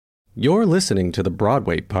You're listening to the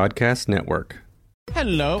Broadway Podcast Network.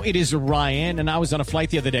 Hello, it is Ryan, and I was on a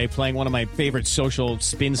flight the other day playing one of my favorite social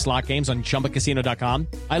spin slot games on ChumbaCasino.com.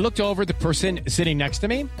 I looked over at the person sitting next to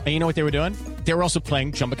me, and you know what they were doing? They were also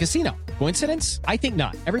playing Chumba Casino. Coincidence? I think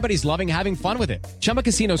not. Everybody's loving having fun with it. Chumba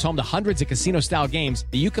Casino is home to hundreds of casino-style games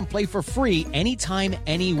that you can play for free anytime,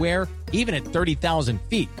 anywhere, even at 30,000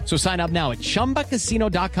 feet. So sign up now at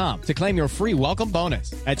ChumbaCasino.com to claim your free welcome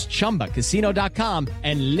bonus. That's ChumbaCasino.com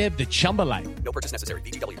and live the Chumba life. No purchase necessary.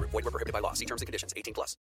 VGW. Void where prohibited by law. See terms and conditions.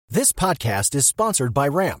 18+. This podcast is sponsored by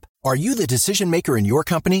Ramp. Are you the decision maker in your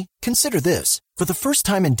company? Consider this. For the first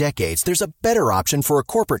time in decades, there's a better option for a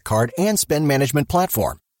corporate card and spend management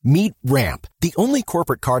platform. Meet Ramp, the only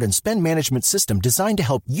corporate card and spend management system designed to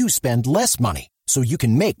help you spend less money so you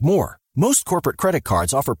can make more. Most corporate credit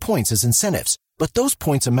cards offer points as incentives, but those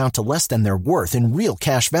points amount to less than their worth in real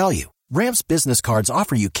cash value. Ramp's business cards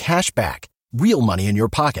offer you cash back, real money in your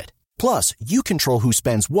pocket. Plus, you control who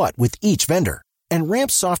spends what with each vendor. And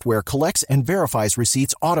Ramp's software collects and verifies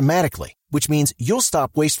receipts automatically, which means you'll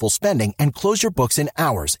stop wasteful spending and close your books in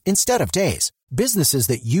hours instead of days. Businesses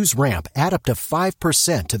that use Ramp add up to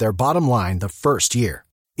 5% to their bottom line the first year.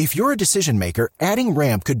 If you're a decision maker, adding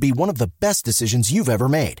Ramp could be one of the best decisions you've ever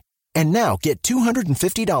made. And now get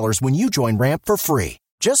 $250 when you join Ramp for free.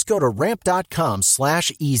 Just go to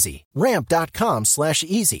ramp.com/easy.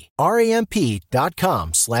 Ramp.com/easy.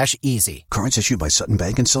 RAMP.com/easy. Cards issued by Sutton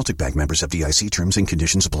Bank and Celtic Bank, members FDIC. Terms and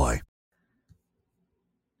conditions apply.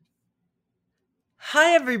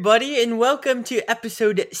 Hi, everybody, and welcome to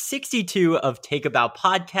episode 62 of Take A Bow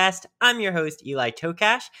Podcast. I'm your host, Eli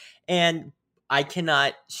Tokash, and I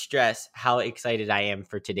cannot stress how excited I am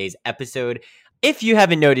for today's episode. If you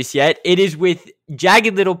haven't noticed yet, it is with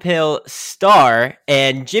Jagged Little Pill star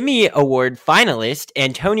and Jimmy Award finalist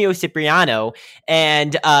Antonio Cipriano.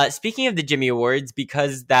 And speaking of the Jimmy Awards,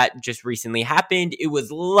 because that just recently happened, it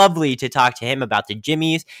was lovely to talk to him about the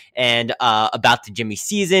Jimmys and about the Jimmy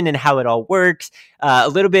season and how it all works. A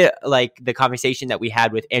little bit like the conversation that we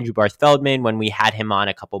had with Andrew Barth Feldman when we had him on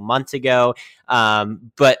a couple months ago,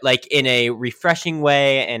 but like in a refreshing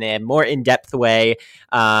way and a more in-depth way.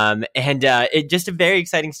 It just a very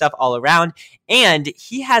exciting stuff all around. And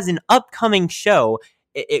he has an upcoming show.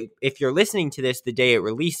 If you're listening to this the day it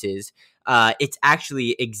releases, it's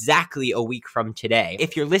actually exactly a week from today.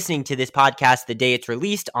 If you're listening to this podcast the day it's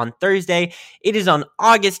released on Thursday, it is on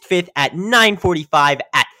August 5th at 9:45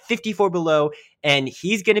 at 54 Below. And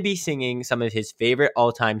he's going to be singing some of his favorite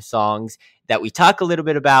all-time songs that we talk a little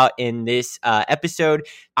bit about in this episode.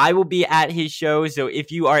 I will be at his show, so if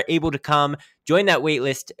you are able to come, join that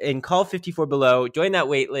waitlist and call 54 Below, join that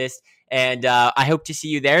waitlist, and I hope to see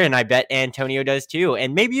you there, and I bet Antonio does too.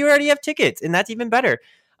 And maybe you already have tickets, and that's even better.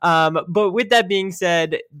 But with that being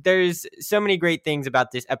said, there's so many great things about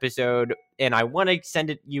this episode, and I want to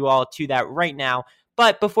send you all to that right now.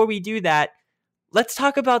 But before we do that, let's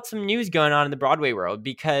talk about some news going on in the Broadway world,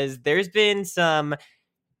 because there's been some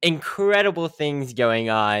incredible things going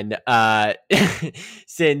on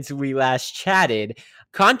since we last chatted.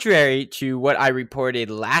 Contrary to what I reported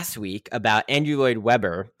last week about Andrew Lloyd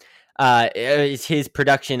Webber, is his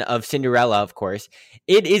production of Cinderella, of course,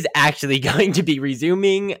 it is actually going to be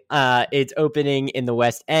resuming its opening in the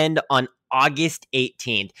West End on August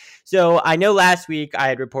 18th. So I know last week I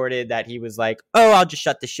had reported that he was like, oh, I'll just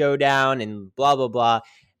shut the show down and blah, blah, blah.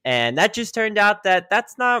 And that just turned out that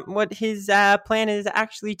that's not what his plan is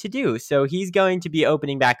actually to do. So he's going to be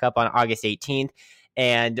opening back up on August 18th.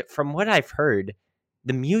 And from what I've heard,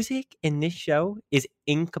 the music in this show is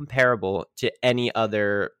incomparable to any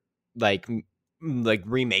other like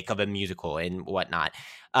remake of a musical and whatnot.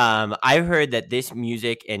 I've heard that this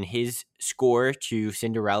music and his score to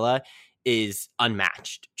Cinderella is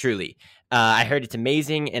unmatched, truly. I heard it's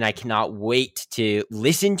amazing, and I cannot wait to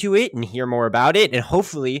listen to it and hear more about it. And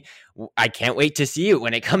hopefully, I can't wait to see it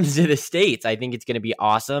when it comes to the States. I think it's going to be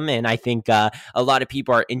awesome, and I think a lot of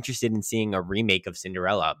people are interested in seeing a remake of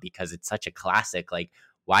Cinderella because it's such a classic. Like,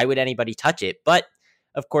 why would anybody touch it? But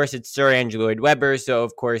of course, it's Sir Andrew Lloyd Webber, so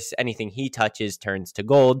of course, anything he touches turns to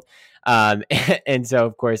gold. And so,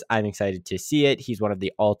 of course, I'm excited to see it. He's one of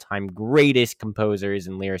the all-time greatest composers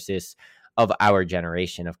and lyricists of our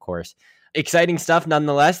generation, of course. Exciting stuff,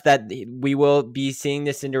 nonetheless, that we will be seeing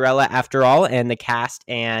the Cinderella after all, and the cast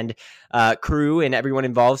and crew and everyone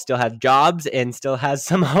involved still have jobs and still has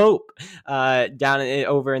some hope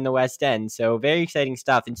over in the West End. So very exciting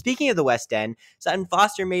stuff. And speaking of the West End, Sutton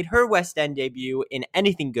Foster made her West End debut in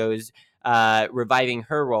Anything Goes, reviving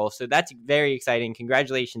her role. So that's very exciting.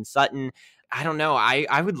 Congratulations, Sutton. I don't know.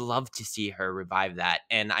 I would love to see her revive that.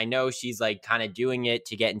 And I know she's like kind of doing it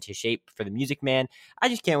to get into shape for the Music Man. I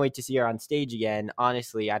just can't wait to see her on stage again.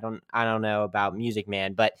 Honestly, I don't know about Music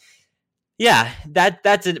Man, but yeah,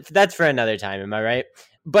 that's for another time. Am I right?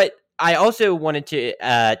 But I also wanted to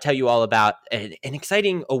tell you all about an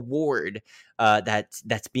exciting award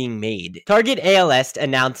that's being made. Target ALS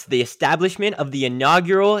announced the establishment of the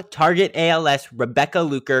inaugural Target ALS Rebecca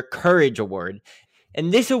Luker Courage Award.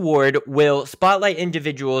 And this award will spotlight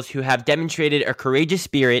individuals who have demonstrated a courageous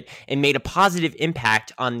spirit and made a positive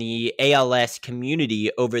impact on the ALS community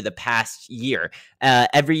over the past year.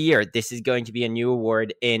 Every year, this is going to be a new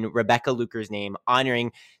award in Rebecca Luker's name,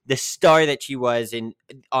 honoring the star that she was and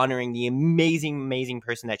honoring the amazing, amazing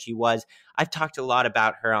person that she was. I've talked a lot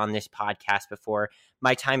about her on this podcast before.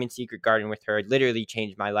 My time in Secret Garden with her literally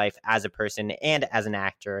changed my life as a person and as an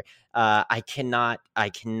actor. I cannot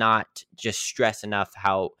just stress enough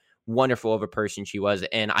how wonderful of a person she was,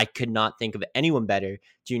 and I could not think of anyone better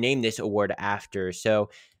to name this award after. So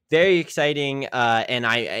very exciting, and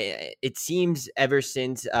it seems ever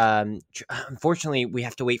since, unfortunately, we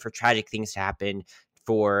have to wait for tragic things to happen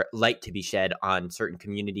for light to be shed on certain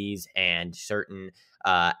communities and certain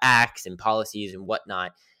acts and policies and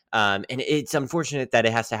whatnot. And it's unfortunate that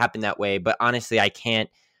it has to happen that way, but honestly, I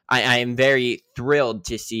am very thrilled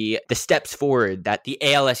to see the steps forward that the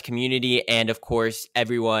ALS community and, of course,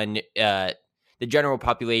 everyone, the general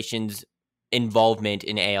population's involvement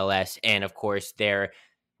in ALS, and, of course, their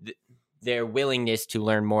willingness to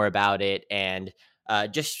learn more about it and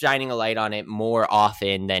just shining a light on it more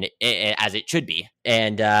often than as it should be.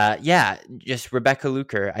 And just Rebecca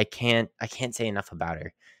Luker. I can't say enough about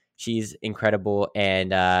her. She's incredible,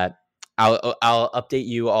 and I'll update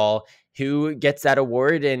you all who gets that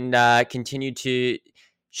award and continue to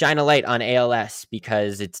shine a light on ALS,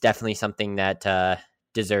 because it's definitely something that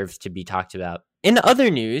deserves to be talked about. In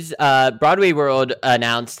other news, Broadway World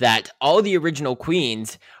announced that all the original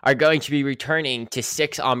queens are going to be returning to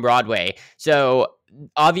Six on Broadway. So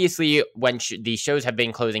obviously, when these shows have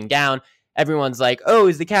been closing down, everyone's like, "Oh,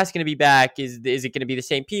 is the cast going to be back? Is it going to be the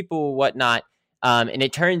same people? Whatnot?" And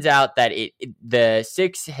it turns out that the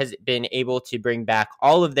Six has been able to bring back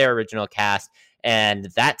all of their original cast, and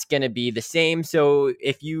that's going to be the same. So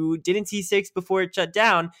if you didn't see Six before it shut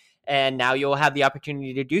down, and now you'll have the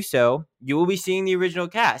opportunity to do so, you will be seeing the original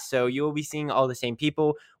cast. So you will be seeing all the same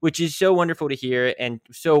people, which is so wonderful to hear, and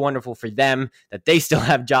so wonderful for them that they still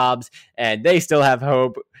have jobs and they still have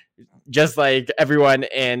hope, just like everyone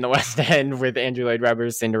in the West End with Andrew Lloyd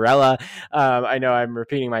Webber's Cinderella. I know I'm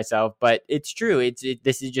repeating myself, but it's true.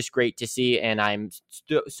 This is just great to see, and I'm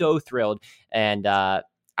so thrilled. And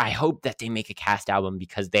I hope that they make a cast album,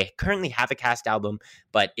 because they currently have a cast album,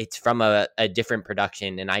 but it's from a different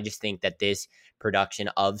production. And I just think that this production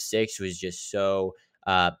of Six was just so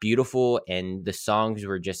beautiful, and the songs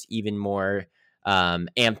were just even more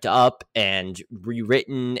amped up and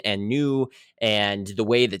rewritten and new, and the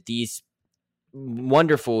way that these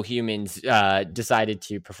wonderful humans decided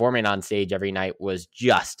to perform it on stage every night was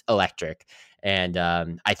just electric. And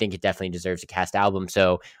I think it definitely deserves a cast album.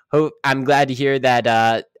 So I'm glad to hear that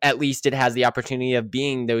at least it has the opportunity of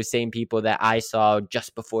being those same people that I saw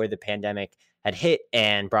just before the pandemic had hit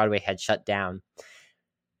and Broadway had shut down.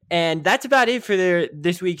 And that's about it for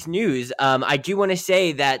this week's news. I do want to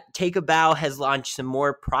say that Take a Bow has launched some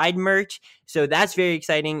more Pride merch. So that's very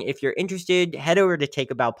exciting. If you're interested, head over to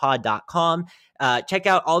takeabowpod.com. Check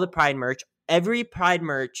out all the Pride merch. Every Pride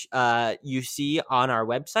merch you see on our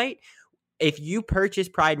website, if you purchase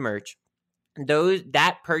Pride merch,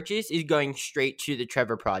 that purchase is going straight to the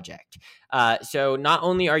Trevor Project. So not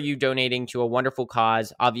only are you donating to a wonderful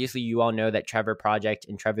cause, obviously you all know that Trevor Project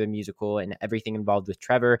and Trevor the Musical and everything involved with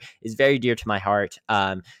Trevor is very dear to my heart.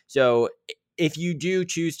 So if you do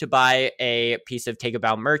choose to buy a piece of Take a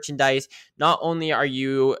Bow merchandise, not only are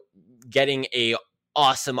you getting a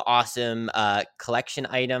awesome collection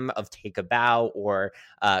item of Take a Bow, or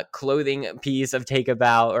clothing piece of Take a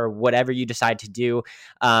Bow, or whatever you decide to do,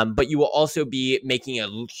 but you will also be making a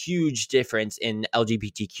huge difference in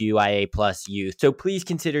LGBTQIA plus youth. So please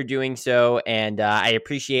consider doing so, and I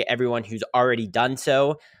appreciate everyone who's already done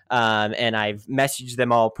so, and I've messaged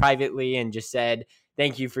them all privately and just said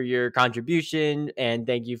thank you for your contribution, and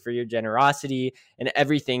thank you for your generosity and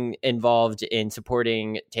everything involved in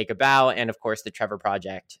supporting Take a Bow, and of course the Trevor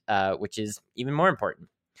Project, which is even more important.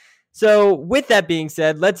 So with that being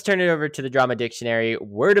said, let's turn it over to the Drama Dictionary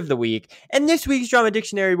Word of the Week. And this week's Drama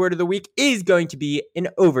Dictionary Word of the Week is going to be an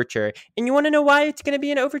overture. And you want to know why it's going to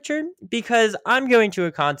be an overture? Because I'm going to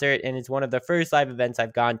a concert, and it's one of the first live events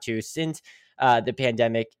I've gone to since the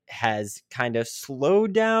pandemic has kind of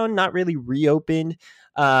slowed down, not really reopened.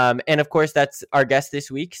 And of course, that's our guest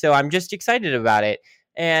this week. So I'm just excited about it.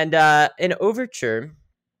 And an overture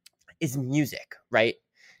is music, right?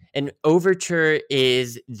 An overture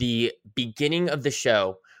is the beginning of the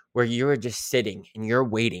show where you're just sitting and you're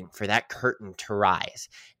waiting for that curtain to rise.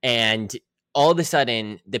 And all of a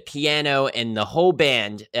sudden, the piano and the whole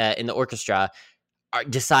band in the orchestra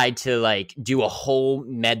decide to like do a whole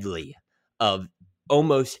medley of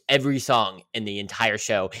almost every song in the entire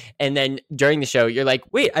show. And then during the show, you're like,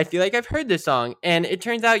 wait, I feel like I've heard this song. And it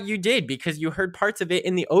turns out you did, because you heard parts of it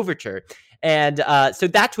in the overture. And so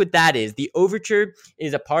that's what that is. The overture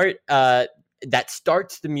is a part that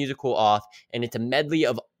starts the musical off, and it's a medley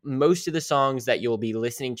of most of the songs that you'll be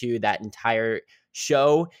listening to that entire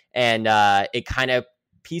show. And it kind of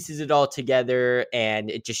pieces it all together, and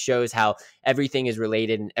it just shows how everything is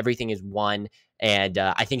related and everything is one. And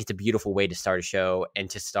I think it's a beautiful way to start a show and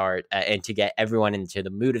to start and to get everyone into the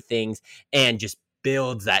mood of things, and just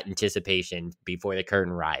builds that anticipation before the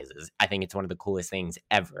curtain rises. I think it's one of the coolest things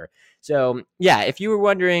ever. So yeah, if you were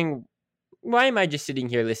wondering, why am I just sitting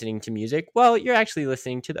here listening to music? Well, you're actually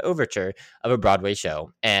listening to the overture of a Broadway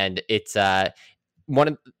show. And it's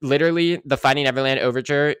literally the Finding Neverland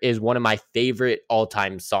overture is one of my favorite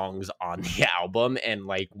all-time songs on the album, and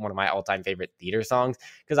like one of my all-time favorite theater songs,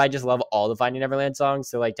 because I just love all the Finding Neverland songs.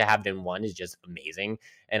 So like to have it in one is just amazing.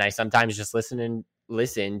 And I sometimes just listen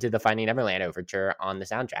to the Finding Neverland overture on the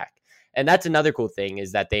soundtrack. And that's another cool thing,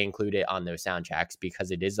 is that they include it on those soundtracks,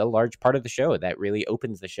 because it is a large part of the show that really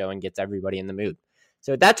opens the show and gets everybody in the mood.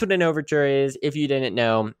 So that's what an overture is. If you didn't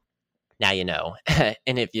know, now you know.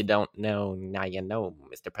 And if you don't know, now you know,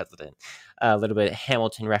 Mr. President. A little bit of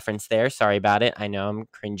Hamilton reference there. Sorry about it. I know I'm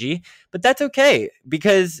cringy, but that's okay,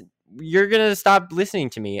 because you're going to stop listening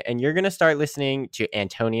to me and you're going to start listening to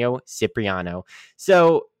Antonio Cipriano.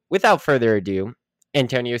 So without further ado,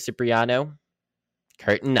 Antonio Cipriano,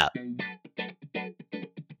 curtain up.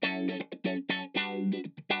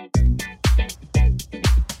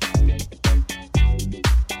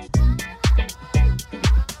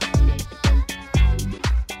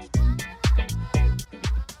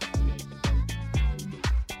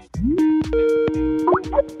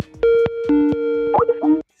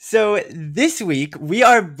 So this week, we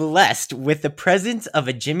are blessed with the presence of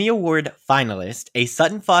a Jimmy Award finalist, a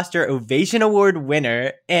Sutton Foster Ovation Award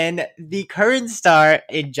winner, and the current star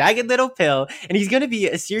in Jagged Little Pill, and he's going to be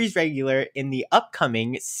a series regular in the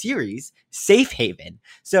upcoming series, Safe Haven.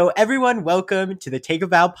 So everyone, welcome to the Take a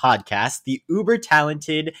Bow podcast, the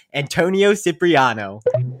uber-talented Antonio Cipriano.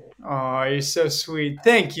 Oh, you're so sweet.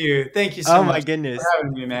 Thank you. Thank you so much. Oh my goodness. For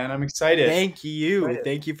having me, man. I'm excited. Thank you.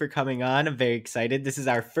 Thank you for coming on. I'm very excited. This is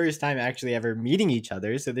our first time actually ever meeting each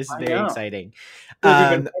other, so this is very exciting. We've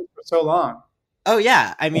been friends for so long. Oh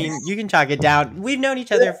yeah, I mean, you can chalk it down. We've known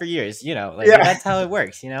each other for years, that's how it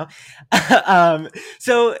works,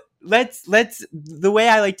 So let's the way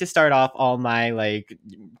I like to start off all my like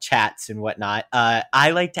chats and whatnot,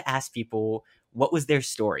 I like to ask people, what was their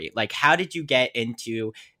story? Like, how did you get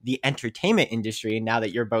into the entertainment industry now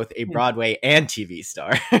that you're both a Broadway and TV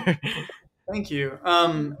star? Thank you.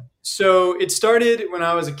 So it started when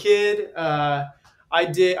I was a kid. I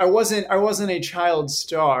wasn't a child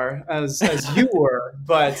star as you were,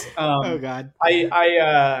 but oh God.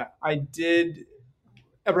 I did.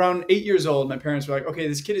 Around 8 years old, my parents were like, okay,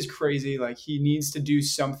 this kid is crazy. Like, he needs to do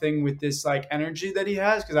something with this like energy that he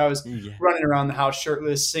has. Cause I was running around the house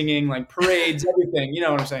shirtless, singing like parades, everything, you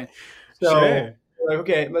know what I'm saying? So like,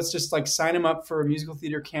 okay, let's just like sign him up for a musical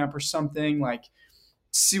theater camp or something, like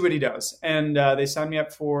see what he does. And they signed me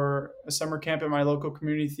up for a summer camp at my local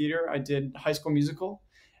community theater. I did High School Musical,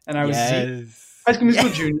 and I was Zeke. High School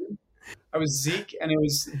Musical Junior. I was Zeke, and it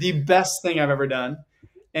was the best thing I've ever done.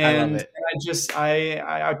 And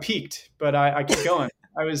I peaked, but I kept going.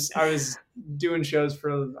 I was doing shows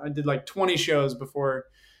I did like 20 shows before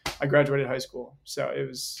I graduated high school. So it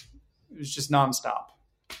was just nonstop.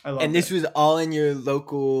 I loved it. And this was all in your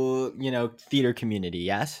local, theater community,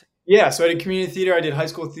 yes? Yeah. So I did community theater. I did high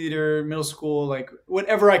school theater, middle school, like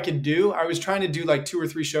whatever I could do. I was trying to do like 2 or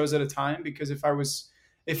 3 shows at a time, because if I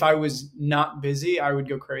was not busy, I would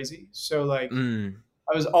go crazy. So like,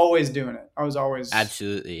 I was always doing it. I was always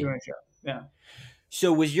absolutely doing a show. Yeah.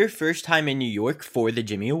 So was your first time in New York for the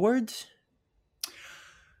Jimmy Awards?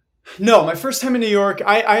 No, my first time in New York,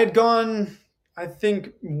 I had gone, I think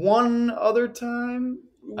one other time,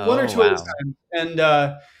 one or two other times. And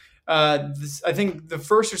I think the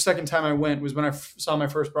first or second time I went was when I saw my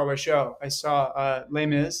first Broadway show. I saw Les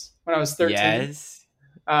Mis when I was 13. Yes.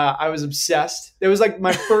 I was obsessed. It was like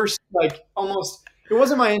my first, like almost it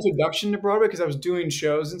wasn't my introduction to Broadway because I was doing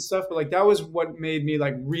shows and stuff, but like that was what made me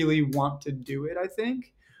like really want to do it, I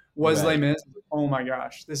think, was Les Mis. Oh my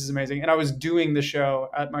gosh, this is amazing. And I was doing the show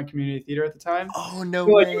at my community theater at the time. Oh, no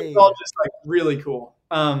so, way. Like, it was all just like really cool.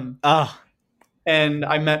 And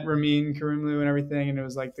I met Ramin Karimloo and everything, and it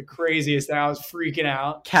was like the craziest thing. I was freaking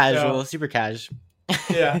out. Casual, super casual.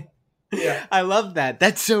 Yeah. Yeah. I love that.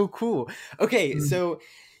 That's so cool. Okay, so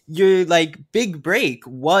your like big break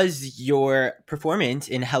was your performance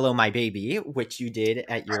in Hello My Baby, which you did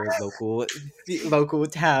at your local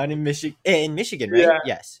town in Michigan, right? Yeah.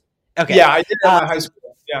 Yes. Okay. Yeah, I did that at my high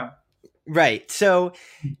school. Yeah. Right. So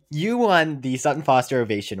you won the Sutton Foster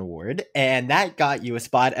Ovation Award, and that got you a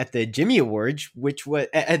spot at the Jimmy Awards, which was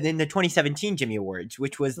in the 2017 Jimmy Awards,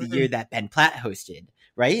 which was the year that Ben Platt hosted,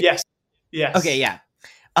 right? Yes. Yes. Okay, yeah.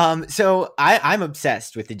 So I'm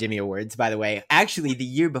obsessed with the Jimmy Awards, by the way. Actually, the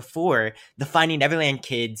year before, the Finding Neverland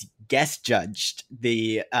kids guest judged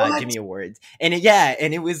the Jimmy Awards. And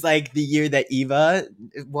it was like the year that Eva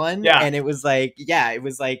won. Yeah. And it was like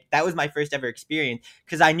that was my first ever experience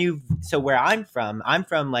because I knew, so where I'm from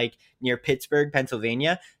like near Pittsburgh,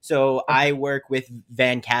 Pennsylvania. So I work with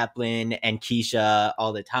Van Kaplan and Keisha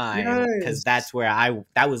all the time because that's where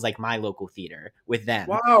that was like my local theater with them.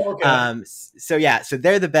 Wow. Okay. So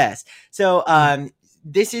they're the best. So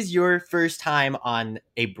this is your first time on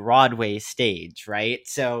a Broadway stage, right?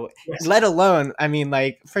 So let alone, I mean,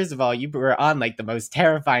 like, first of all, you were on like the most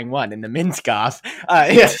terrifying one in the Minskoff.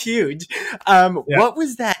 It's huge. What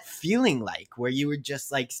was that feeling like where you were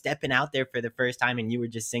just like stepping out there for the first time and you were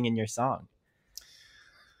just singing your song?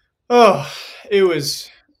 Oh, it was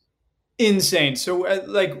insane. So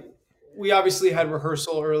we obviously had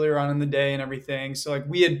rehearsal earlier on in the day and everything. So like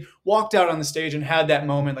we had walked out on the stage and had that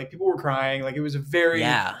moment, like people were crying. Like it was a very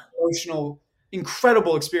emotional,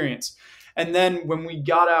 incredible experience. And then when we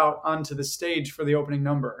got out onto the stage for the opening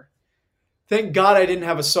number, thank God I didn't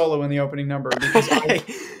have a solo in the opening number because I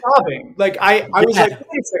was sobbing. Like I was like,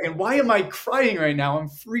 wait a second, why am I crying right now? I'm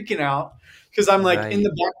freaking out because I'm like in the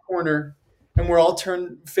back corner and we're all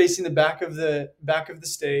facing the back of the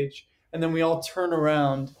stage. And then we all turn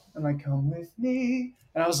around and like, come with me.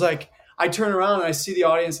 And I was like, I turn around and I see the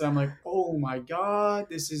audience and I'm like, oh my God,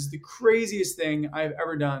 this is the craziest thing I've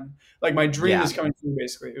ever done. Like my dream is coming true,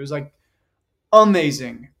 basically. It was like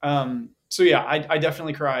amazing. So yeah, I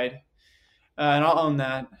definitely cried. And I'll own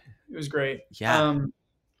that. It was great. Yeah.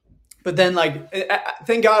 But then like,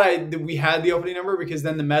 thank God we had the opening number because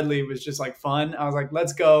then the medley was just like fun. I was like,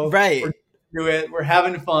 let's go. Right. We're do it. We're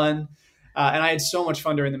having fun. And I had so much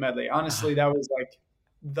fun during the medley. Honestly, that was like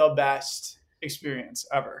the best experience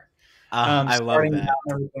ever. I love that.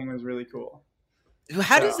 Everything was really cool.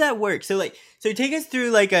 How does that work? So take us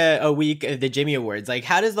through like a week of the Jimmy Awards. Like,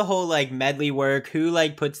 how does the whole like medley work? Who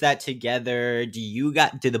like puts that together? Do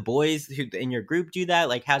the boys who in your group do that?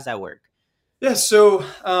 Like, how's that work? Yeah. So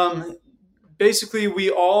basically, we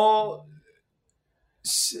all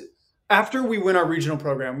after we win our regional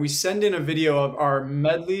program, we send in a video of our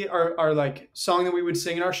medley, our like song that we would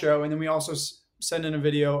sing in our show, and then we also send in a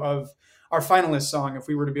video of our finalist song if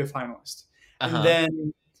we were to be a finalist. And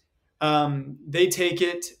then they take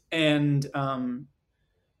it and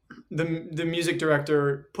the music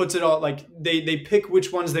director puts it all, like they pick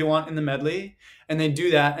which ones they want in the medley and they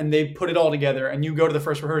do that and they put it all together and you go to the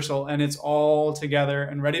first rehearsal and it's all together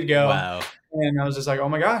and ready to go. Wow. And I was just like, oh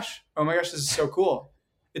my gosh, this is so cool.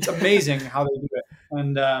 It's amazing how they do it.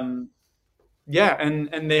 And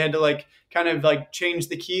and they had to like kind of like change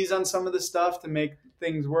the keys on some of the stuff to make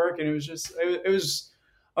things work. And it was just, it was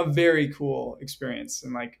a very cool experience.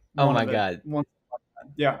 And like, oh my God.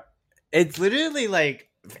 Yeah. It's literally like,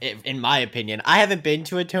 in my opinion, I haven't been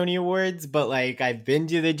to a Tony Awards, but like I've been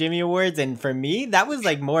to the Jimmy Awards. And for me, that was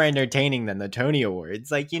like more entertaining than the Tony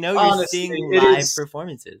Awards. Like, you're honestly, seeing live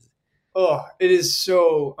performances. Oh, it is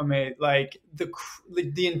so amazing. Like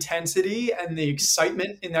the intensity and the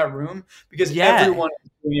excitement in that room because everyone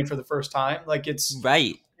is doing it for the first time. Like it's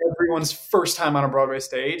everyone's first time on a Broadway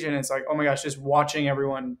stage. And it's like, oh my gosh, just watching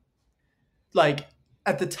everyone like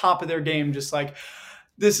at the top of their game, just like,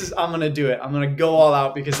 I'm going to do it. I'm going to go all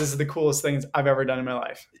out because this is the coolest things I've ever done in my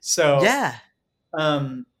life. So,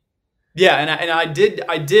 And I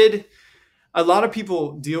did, a lot of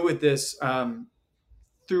people deal with this,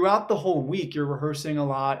 throughout the whole week. You're rehearsing a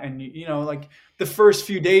lot and you know, like the first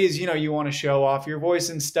few days, you know, you want to show off your voice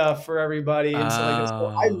and stuff for everybody. And so like, so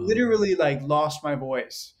I literally like lost my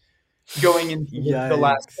voice going into the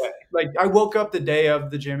last day. Like I woke up the day of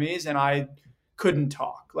the Jimmys and I couldn't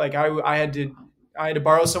talk. Like I had to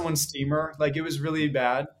borrow someone's steamer. Like it was really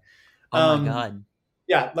bad. Oh my God.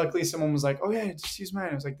 yeah, luckily someone was like, "Oh yeah, just use mine."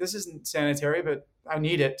 I was like, "This isn't sanitary, but I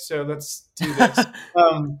need it, so let's do this."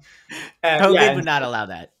 COVID would not allow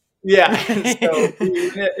that. Yeah, so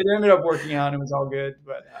it ended up working out and it was all good.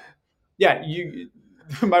 But yeah,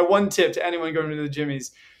 my one tip to anyone going to the gym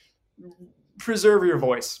is preserve your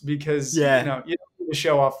voice, because you don't need to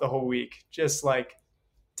show off the whole week. Just like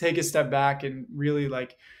take a step back and really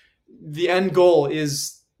like the end goal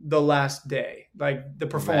is the last day, like the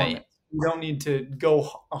performance. Right. You don't need to go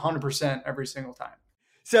 100% every single time.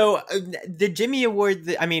 So the Jimmy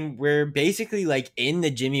Awards, I mean, we're basically like in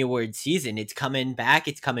the Jimmy Awards season. It's coming back.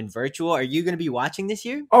 It's coming virtual. Are you going to be watching this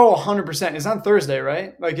year? Oh, 100%. It's on Thursday,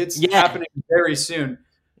 right? Like it's happening very soon.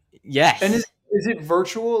 Yes. And is it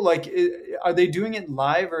virtual? Like, are they doing it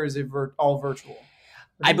live or is it all virtual?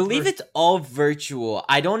 I believe it's all virtual.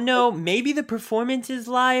 I don't know. Maybe the performance is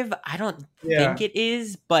live. I don't think it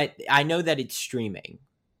is, but I know that it's streaming.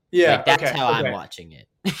 Yeah. Like, that's how I'm watching it.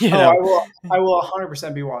 I will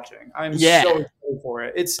 100% be watching. I'm so excited for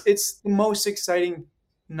it. It's the most exciting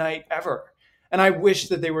night ever. And I wish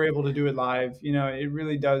that they were able to do it live. It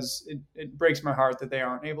really does. It breaks my heart that they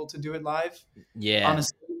aren't able to do it live. Yeah.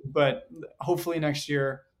 Honestly, but hopefully next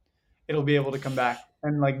year it'll be able to come back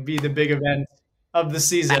and like be the big event of the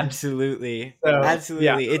season. Absolutely.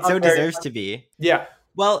 Absolutely. It so deserves to be. Yeah.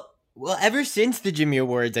 Well, ever since the Jimmy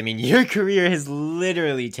Awards, I mean, your career has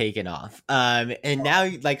literally taken off. And now,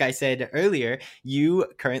 like I said earlier, you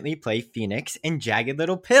currently play Phoenix in Jagged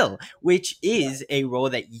Little Pill, which is a role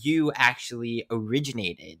that you actually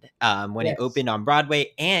originated when it opened on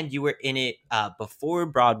Broadway, and you were in it before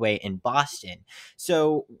Broadway in Boston.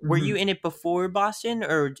 So were you in it before Boston,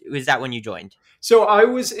 or was that when you joined? So I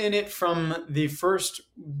was in it from the first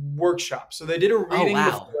workshop. So they did a reading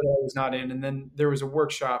before that I was not in, and then there was a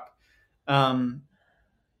workshop.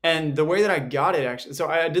 And the way that I got it actually, so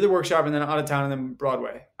I did the workshop and then out of town and then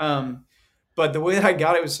Broadway. But the way that I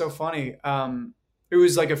got it was so funny. It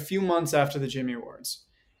was like a few months after the Jimmy Awards,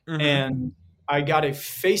 and I got a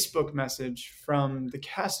Facebook message from the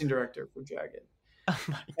casting director for Jagged.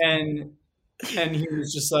 And he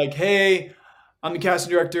was just like, "Hey, I'm the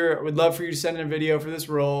casting director. I would love for you to send in a video for this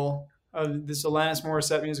role of this Alanis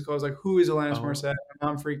Morissette musical." I was like, "Who is Alanis Morissette?" My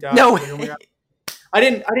mom freaked out. No way. I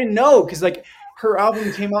didn't know, because like her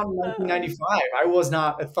album came out in 1995. I was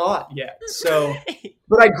not a thought yet. So,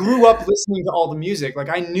 but I grew up listening to all the music. Like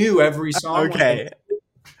I knew every song. Okay.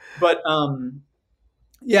 But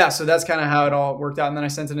so that's kind of how it all worked out. And then I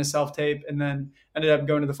sent in a self-tape and then ended up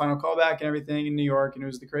going to the final callback and everything in New York. And it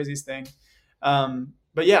was the craziest thing.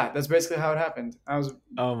 But yeah, that's basically how it happened.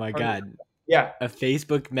 Oh my God. Yeah. A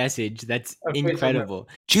Facebook message. That's incredible.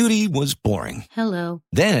 Judy was boring. Hello.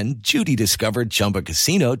 Then Judy discovered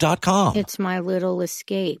ChumbaCasino.com. It's my little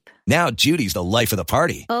escape. Now Judy's the life of the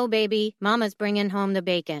party. Oh, baby, mama's bringing home the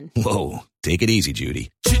bacon. Whoa, take it easy,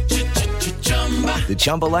 Judy. The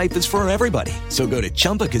Chumba life is for everybody. So go to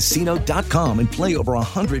ChumbaCasino.com and play over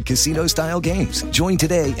 100 casino-style games. Join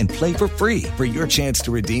today and play for free for your chance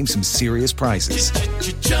to redeem some serious prizes.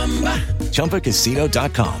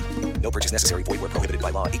 ChumbaCasino.com. No purchase necessary. Void where prohibited by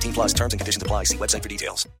law. 18 plus terms and conditions apply. See website for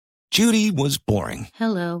details. Judy was boring.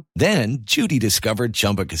 Hello. Then Judy discovered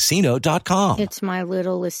ChumbaCasino.com. It's my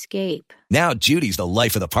little escape. Now Judy's the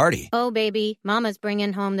life of the party. Oh, baby, mama's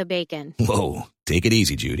bringing home the bacon. Whoa, take it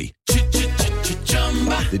easy, Judy.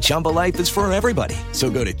 The Chumba life is for everybody. So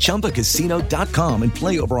go to ChumbaCasino.com and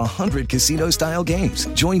play over 100 casino-style games.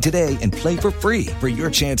 Join today and play for free for your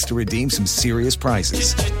chance to redeem some serious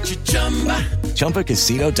prizes.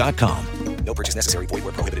 ChumbaCasino.com. No purchase necessary. Void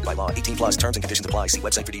where prohibited by law. 18 plus terms and conditions apply. See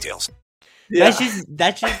website for details. Yeah.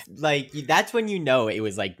 That's just like, that's when you know it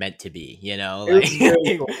was like meant to be, Like,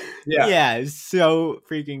 really cool. Yeah, it's so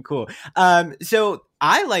freaking cool. So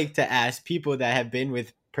I like to ask people that have been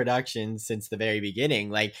with production since the very beginning,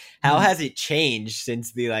 like how has it changed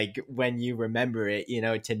since the when you remember it,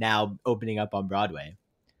 to now opening up on Broadway?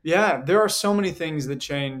 Yeah, there are so many things that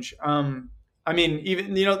change. I mean,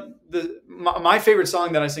 even my favorite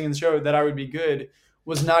song that I sing in the show, That I Would Be Good,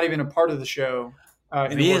 was not even a part of the show.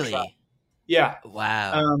 In the workshop. Yeah.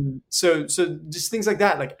 Wow. So just things like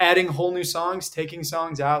that, like adding whole new songs, taking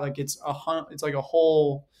songs out, like it's like a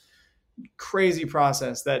whole crazy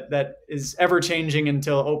process that is ever changing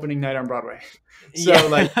until opening night on Broadway. So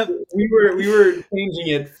we were changing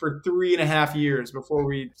it for 3.5 years before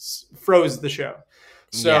we froze the show.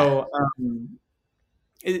 So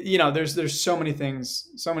there's so many things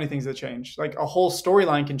that change. Like a whole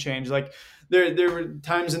storyline can change. Like there were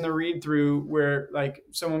times in the read through where like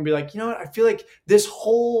someone would be like, you know what, I feel like this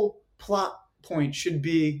whole plot point should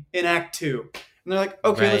be in Act 2, and they're like,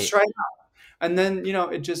 okay, let's try it out. And then,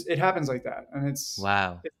 it happens like that. And it's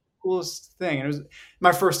Wow. the coolest thing. And it was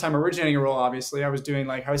my first time originating a role. Obviously I was doing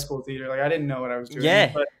like high school theater. Like I didn't know what I was doing.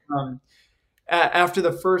 Yeah. But after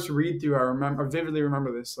the first read through, I vividly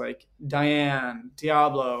remember this, like Diane,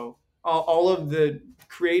 Diablo, all of the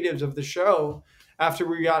creatives of the show, after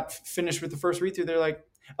we got finished with the first read through, they're like,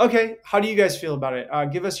 okay, how do you guys feel about it?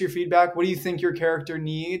 Give us your feedback. What do you think your character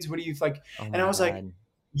needs? What do you like? And I was like,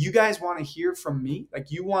 you guys want to hear from me?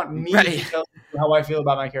 Like you want me to tell you how I feel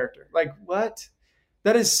about my character? Like what?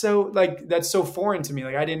 That is so that's so foreign to me.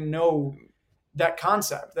 Like I didn't know that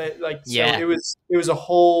concept. So it was a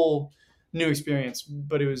whole new experience,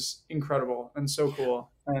 but it was incredible and so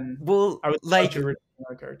cool. And I was like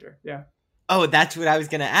a character. Yeah. Oh, that's what I was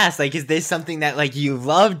gonna ask. Like, is this something that like you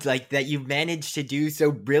loved, like that you've managed to do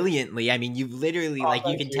so brilliantly? I mean, you've literally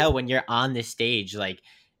you can tell when you're on the stage, like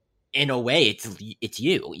in a way, it's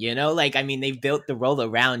you. You know, like I mean, they've built the role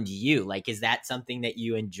around you. Like, is that something that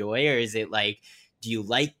you enjoy, or is it like, do you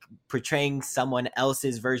like portraying someone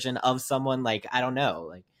else's version of someone? Like, I don't know.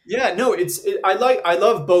 Like, yeah, no, I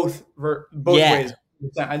love both ways.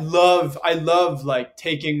 I love like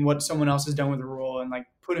taking what someone else has done with the role and like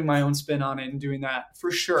putting my own spin on it and doing that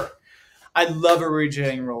for sure. I love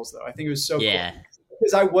originating roles though. I think it was so cool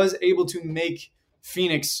because I was able to make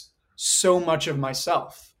Phoenix so much of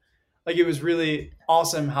myself. Like it was really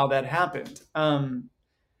awesome how that happened.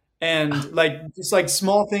 And like just like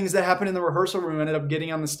small things that happened in the rehearsal room ended up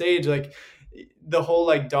getting on the stage, like the whole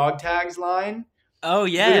like dog tags line. Oh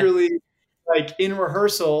yeah. Literally like in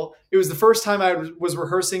rehearsal, it was the first time I was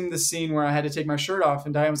rehearsing the scene where I had to take my shirt off,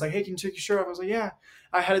 and Diane was like, hey, can you take your shirt off? I was like, yeah.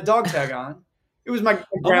 I had a dog tag on. It was my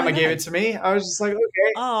grandma gave it to me. I was just like,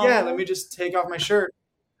 okay, yeah, let me just take off my shirt.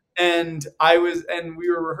 And we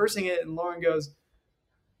were rehearsing it, and Lauren goes,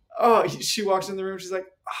 oh, she walks in the room. She's like,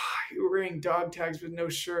 oh, you were wearing dog tags with no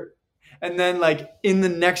shirt. And then like in the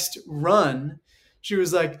next run, she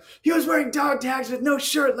was like, he was wearing dog tags with no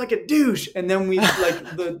shirt like a douche. And then we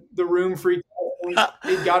like the room freaked out.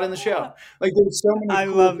 It got in the show. Like there's so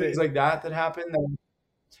many cool things like that happened.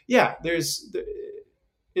 Yeah,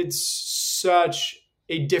 it's such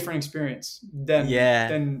a different experience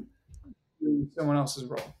than someone else's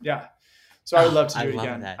role. Yeah. So I would love to do it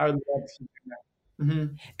again. I would love to do that.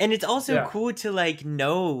 Mm-hmm. And it's also cool to like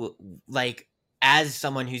know, like, as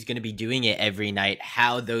someone who's going to be doing it every night,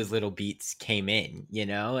 how those little beats came in, you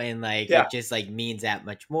know, and like it just like means that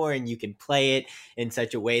much more, and you can play it in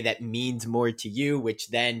such a way that means more to you, which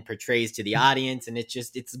then portrays to the audience, and it's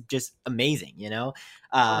just amazing, you know.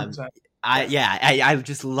 I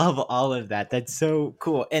just love all of that. That's so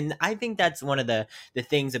cool. And I think that's one of the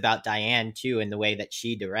things about Diane too, and the way that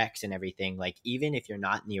she directs and everything. Like, even if you're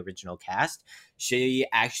not in the original cast, she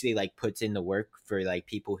actually like puts in the work for like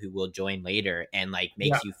people who will join later, and like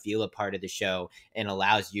makes you feel a part of the show, and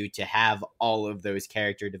allows you to have all of those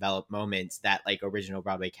character developed moments that like original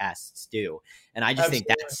Broadway casts do. And I just think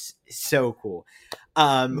that's so cool.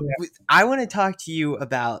 I want to talk to you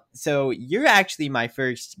about, so you're actually my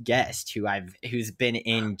first guest who's been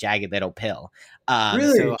in Jagged Little Pill.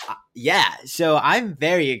 Really? So I'm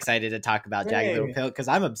very excited to talk about Jagged Little Pill because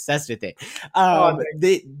I'm obsessed with it.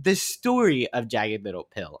 The story of Jagged Little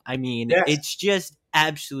Pill, I mean, it's just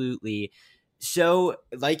absolutely so,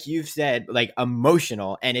 like you've said, like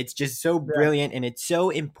emotional, and it's just so brilliant, and it's so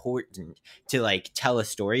important to like tell a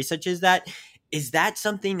story such as that. Is that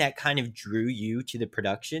something that kind of drew you to the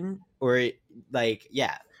production, or like,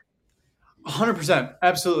 100%.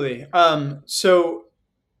 Absolutely. So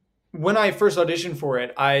when I first auditioned for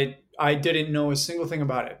it, I didn't know a single thing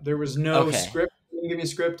about it. There was no script. They didn't give me a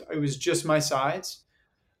script. It was just my sides.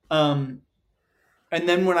 And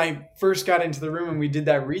then when I first got into the room and we did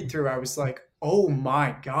that read through, I was like, oh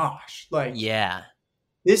my gosh. Like,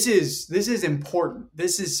 this is important.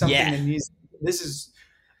 This is something that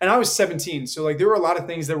and I was 17. So like, there were a lot of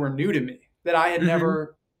things that were new to me that I had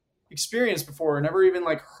never experienced before, never even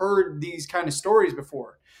like heard these kind of stories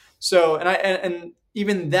before. So, and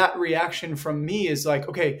even that reaction from me is like,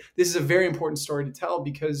 okay, this is a very important story to tell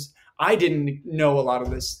because I didn't know a lot of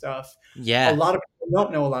this stuff. Yeah. A lot of people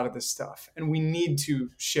don't know a lot of this stuff, and we need to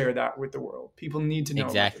share that with the world. People need to know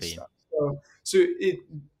about this stuff. So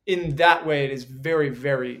in that way, it is very,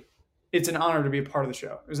 very, it's an honor to be a part of the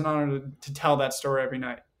show. It was an honor to tell that story every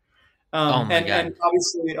night. And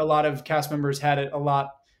obviously a lot of cast members had it a lot,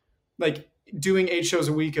 like doing 8 shows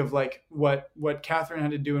a week of like what Catherine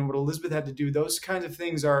had to do and what Elizabeth had to do. Those kinds of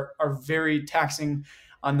things are very taxing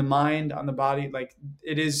on the mind, on the body. Like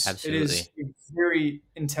it is a very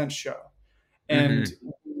intense show. And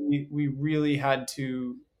we really had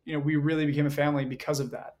to, we really became a family because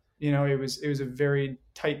of that. It was a very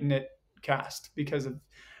tight knit cast because of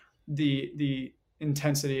the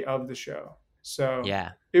intensity of the show. So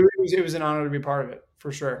Yeah. it was an honor to be part of it,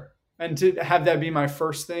 for sure. And to have that be my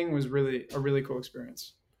first thing was really a really cool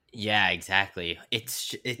experience. Yeah, exactly.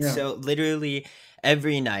 It's Yeah. so literally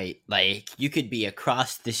every night, like you could be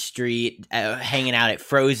across the street hanging out at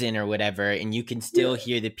Frozen or whatever, and you can still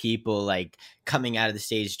hear the people like coming out of the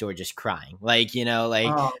stage door just crying, like, you know, like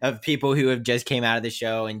Oh. of people who have just came out of the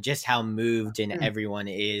show and just how moved and everyone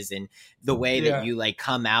is, and the way that you like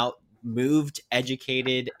come out moved,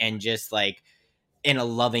 educated, and just like in a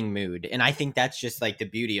loving mood. And I think that's just like the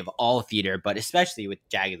beauty of all theater, but especially with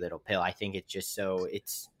Jagged Little Pill. I think it's just so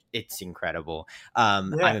it's incredible.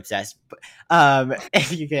 I'm obsessed.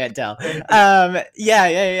 If you can't tell.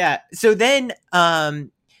 Yeah. So then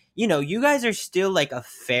you know, you guys are still like a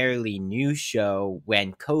fairly new show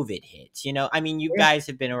when COVID hits. You know, I mean, you guys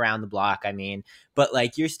have been around the block, I mean, but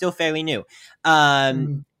like you're still fairly new.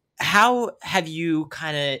 How have you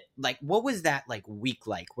kind of like, what was that like week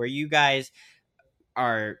like where you guys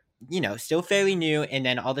are, you know, still fairly new, and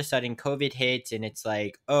then all of a sudden COVID hits and it's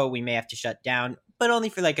like, oh, we may have to shut down, but only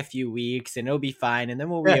for like a few weeks and it'll be fine, and then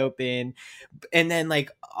we'll reopen. And then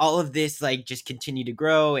like all of this like just continued to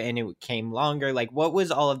grow and it came longer. Like, what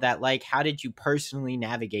was all of that like? How did you personally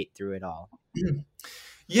navigate through it all?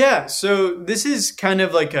 Yeah, so this is kind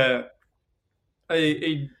of like a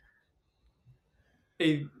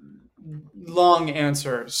long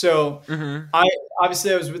answer. So I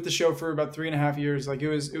was with the show for about 3.5 years. Like it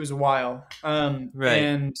was a while.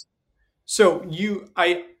 And so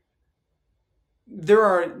there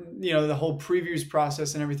are, you know, the whole previews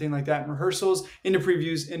process and everything like that, and rehearsals into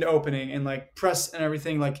previews into opening and like press and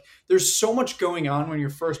everything. Like there's so much going on when you're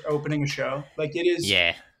first opening a show. Like it is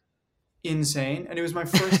insane. And it was my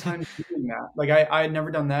first time doing that. Like I had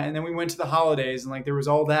never done that. And then we went to the holidays and like there was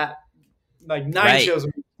all that, like 9 shows a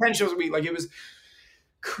week, 10 shows a week. Like it was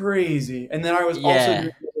crazy. And then I was also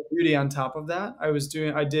doing beauty on top of that. I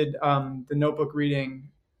did the Notebook reading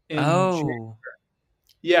in January.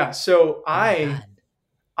 Yeah. So I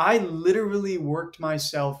literally worked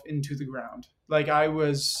myself into the ground. Like I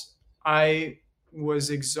was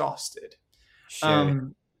exhausted.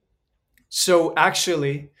 So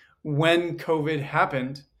actually when COVID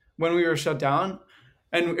happened, when we were shut down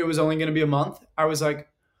and it was only going to be a month, I was like,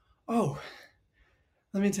 oh,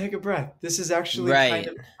 let me take a breath. This is actually kind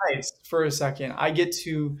of nice for a second. I get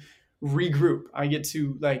to regroup. I get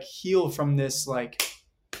to like heal from this like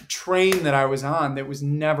train that I was on that was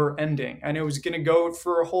never ending. And it was going to go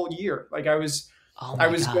for a whole year. Like I was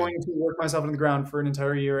going to work myself in the ground for an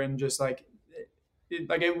entire year and just like,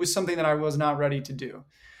 it was something that I was not ready to do.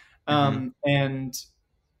 And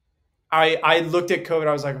I looked at COVID.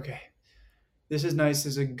 I was like, okay, this is nice.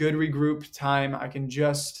 This is a good regroup time. I can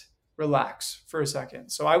just relax for a second.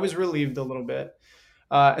 So I was relieved a little bit.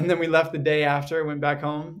 And then we left the day after, went back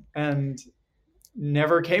home and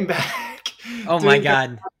never came back. Oh my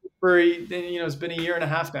God. For, you know, it's been 1.5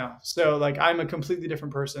 years now. So like, I'm a completely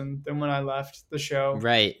different person than when I left the show.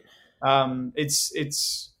 Right.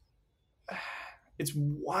 It's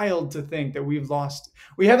wild to think that we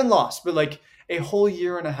haven't lost, but like a whole 1.5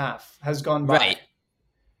 years has gone by. Right.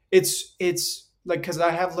 It's like, cause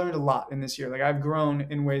I have learned a lot in this year. Like I've grown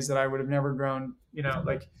in ways that I would have never grown, you know,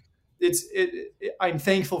 like I'm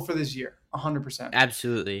thankful for this year 100%.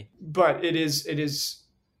 Absolutely. But it is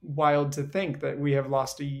wild to think that we have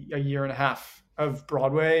lost a 1.5 years of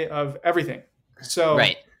Broadway, of everything. So,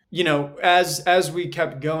 you know, as we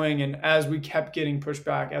kept going and as we kept getting pushed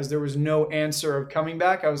back, as there was no answer of coming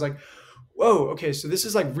back, I was like, whoa, okay, so this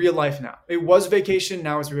is like real life now. It was vacation,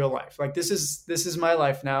 now it's real life. Like this is my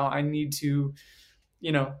life now. I need to,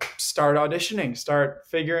 you know, start auditioning, start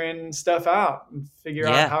figuring stuff out, and figure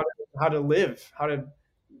out how to live, how to,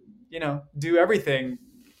 you know, do everything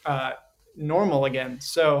normal again.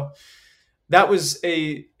 So that was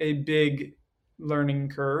a big learning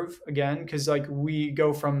curve again, because like we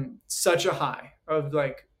go from such a high of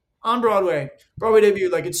like on Broadway debut,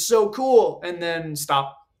 like it's so cool, and then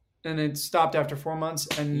stop. And it stopped after 4 months,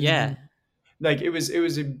 and like it was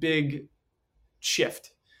a big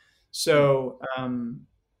shift. So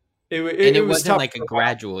it wasn't like a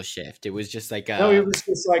gradual shift. It was just like it was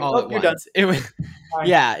just like, oh, you're done. It was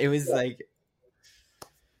it was like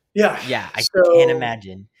I can't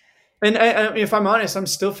imagine. And I mean, if I'm honest, I'm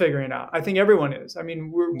still figuring it out. I think everyone is. I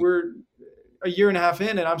mean, we're 1.5 years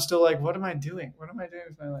in, and I'm still like, what am I doing? What am I doing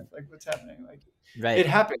with my life? Like, what's happening? Like, it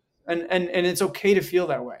happened. And it's okay to feel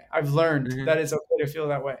that way. I've learned that it's okay to feel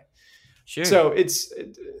that way. Sure. So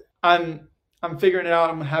I'm figuring it out.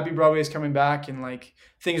 I'm happy Broadway is coming back and like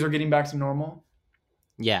things are getting back to normal.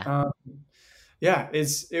 Yeah. yeah,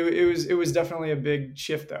 it was definitely a big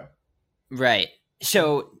shift though. Right.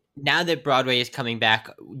 So now that Broadway is coming back,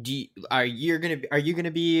 are you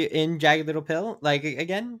gonna be in Jagged Little Pill like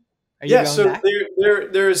again? Are you Yeah, going so back?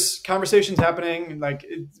 there's conversations happening. Like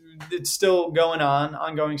it's still going on,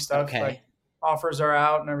 ongoing stuff. Okay. Like offers are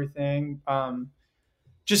out and everything.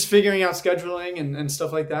 Just figuring out scheduling and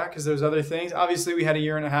stuff like that because there's other things. Obviously, we had a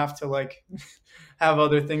year and a half to like have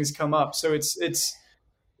other things come up. So it's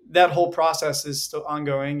that whole process is still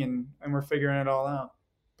ongoing and we're figuring it all out.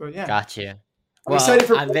 But yeah, Gotcha. I'm excited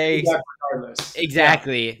for I'm very regardless.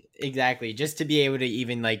 exactly. Just to be able to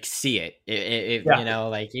even like see it, you know,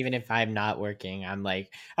 like even if I'm not working, I'm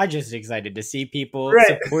just excited to see people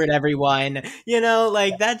support everyone. You know,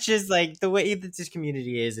 like that's just like the way that this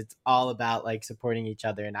community is. It's all about like supporting each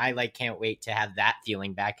other, and I like can't wait to have that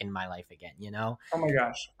feeling back in my life again. You know? Oh my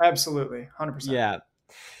gosh, absolutely, 100%. Yeah.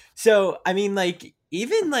 So I mean, like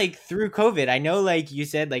even like through COVID, I know like you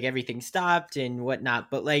said like everything stopped and whatnot,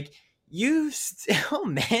 but like you still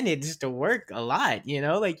managed to work a lot, you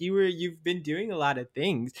know, like you've been doing a lot of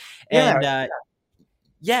things. And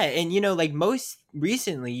and you know, like most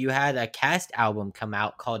recently you had a cast album come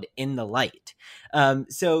out called In the Light.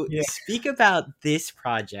 So speak about this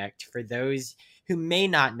project for those who may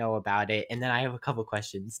not know about it, and then I have a couple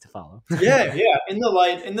questions to follow. yeah In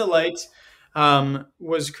the Light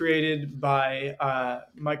was created by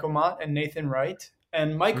Michael Mott and Nathan Wright,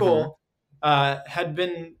 and Michael had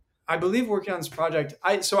been, I believe, working on this project.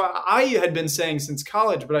 I had been saying since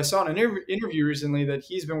college, but I saw in an interview recently that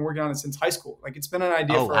he's been working on it since high school. Like it's been an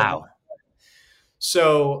idea for a while.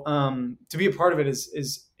 So to be a part of it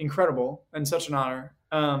is incredible and such an honor.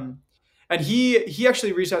 And he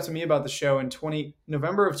actually reached out to me about the show in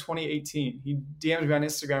November of 2018. He DM'd me on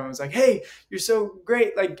Instagram and was like, "Hey, you're so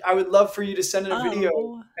great. Like, I would love for you to send in a video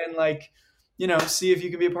and like, you know, see if you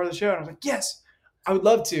can be a part of the show." And I was like, "Yes, I would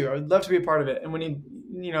love to. I would love to be a part of it." And when he,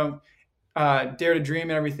 you know, Dare to Dream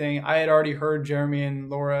and everything, I had already heard Jeremy and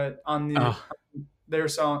Laura on their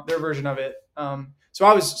version of it. So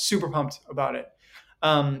I was super pumped about it.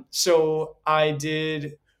 So I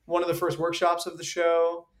did one of the first workshops of the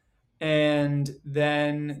show. And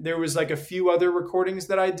then there was like a few other recordings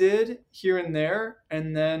that I did here and there.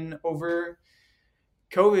 And then over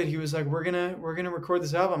COVID, he was like, we're gonna record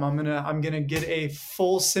this album. I'm gonna get a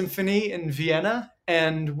full symphony in Vienna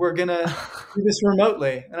and we're gonna do this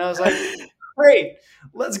remotely. And I was like, great,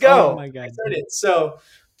 let's go. Oh my God. So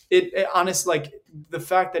it honestly, like the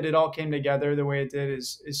fact that it all came together the way it did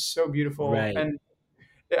is so beautiful. Right. And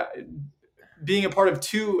being a part of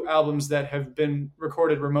two albums that have been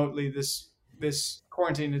recorded remotely this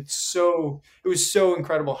quarantine, it was so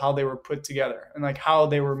incredible how they were put together and like how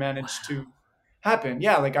they were managed to happen.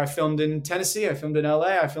 Yeah, like I filmed in Tennessee, I filmed in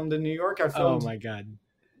LA, I filmed in New York, I filmed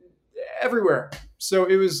everywhere. So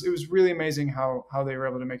it was really amazing how they were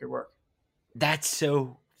able to make it work. That's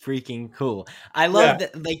so freaking cool. I love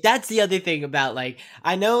that. Like that's the other thing about like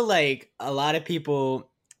I know like a lot of people,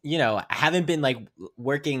 you know, haven't been like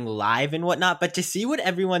working live and whatnot, but to see what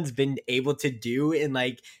everyone's been able to do and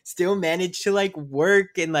like still manage to like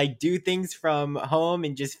work and like do things from home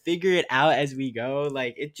and just figure it out as we go.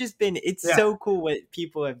 Like it's so cool what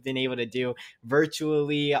people have been able to do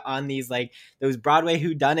virtually on these, like those Broadway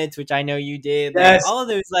whodunits, which I know you did, like all of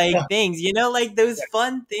those like things, you know, like those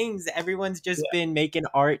fun things. Everyone's just been making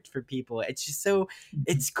art for people. It's just so,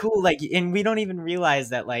 it's cool. Like, and we don't even realize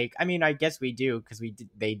that, like, I mean, I guess we do because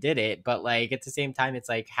they did it, but like at the same time it's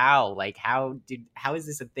like how is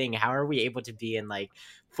this a thing? How are we able to be in like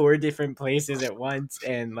 4 different places at once?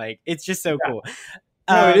 And like it's just so cool.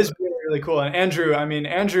 No, it is really, really cool. And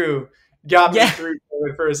Andrew got me through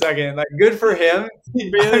COVID for a second. Like good for him.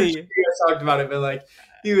 Really? You guys talked about it, but like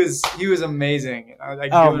he was amazing.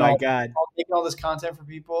 Like oh my God, making all this content for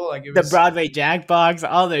people, like it the was Broadway Jackbox,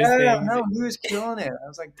 all those things. No, he was killing it. I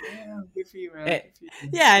was like, damn, good for you, man.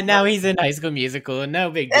 Yeah, and now he's in High School Musical,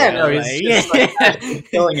 no big deal. Yeah, no, he's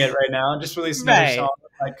killing it right now. Just released another song.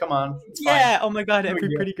 Like, come on. It's fine. Oh my God, Every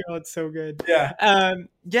Pretty Girl, it's so good. Yeah.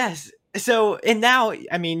 Yes. So, and now,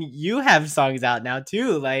 I mean, you have songs out now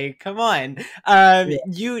too. Like, come on.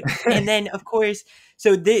 You, and then of course,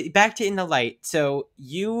 so back to In the Light. So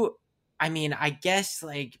you, I mean, I guess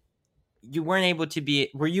like you were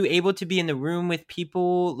you able to be in the room with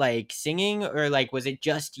people like singing, or like, was it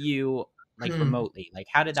just you like remotely? Like,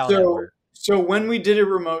 how did all that work? So when we did it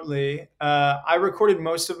remotely, I recorded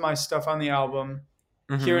most of my stuff on the album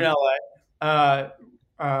here in LA.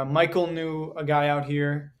 Michael knew a guy out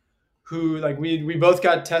here who like we both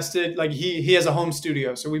got tested. Like he has a home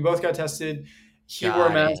studio, so we both got tested. He wore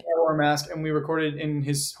a mask, I wore a mask, and we recorded in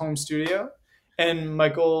his home studio. and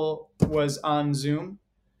Michael was on Zoom,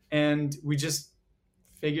 and we just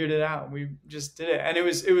figured it out. We just did it, and it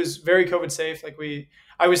was very COVID safe. Like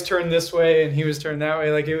I was turned this way and he was turned that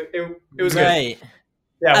way. Like it was right. Good.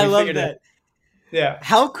 Yeah, I love that. Yeah.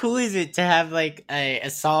 How cool is it to have like a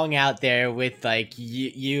song out there with like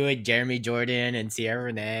you and Jeremy Jordan and Sierra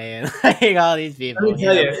Renee and like all these people? Let me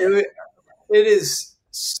tell you, it is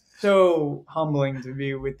so humbling to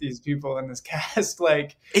be with these people in this cast.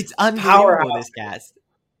 Like, it's unbelievable, this cast.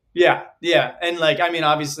 Yeah. And like, I mean,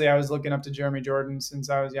 obviously I was looking up to Jeremy Jordan since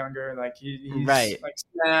I was younger. Like he's right. Like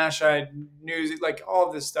Smash, I had news, like all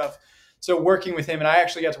of this stuff. So working with him, and I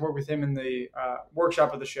actually got to work with him in the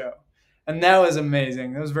workshop of the show. And that was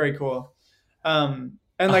amazing. That was very cool. And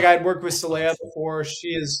like I'd worked with Saleha before. She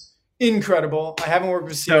is incredible. I haven't worked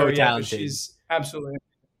with Sierra yet, but she's absolutely,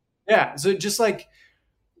 yeah. So just like,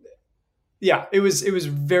 yeah, it was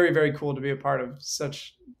very, very cool to be a part of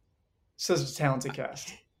such a talented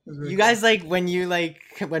cast. You guys, like when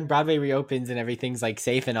Broadway reopens and everything's like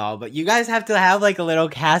safe and all, but you guys have to have like a little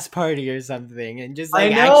cast party or something and just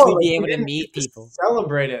like actually be able to meet people,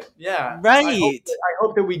 celebrate it. Yeah, right. I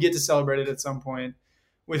hope that we get to celebrate it at some point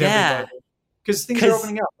with everybody, because things are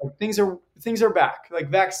opening up. Like things are back. Like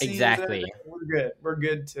vaccines. Exactly. We're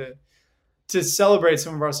good to celebrate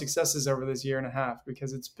some of our successes over this year and a half,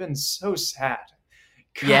 because it's been so sad.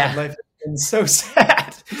 God, life has been so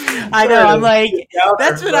sad. I know. I'm like,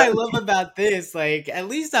 that's what I love about this. Like, at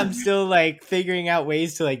least I'm still like figuring out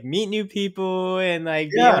ways to like meet new people and like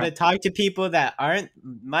be able to talk to people that aren't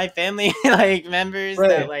my family like members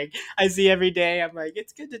that like I see every day. I'm like,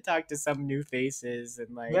 it's good to talk to some new faces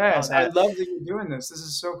and like. Yes, I love that you're doing this. This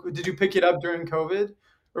is so cool. Did you pick it up during COVID?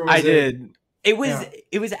 Or was I did. It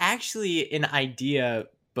was actually an idea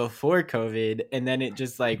before COVID, and then it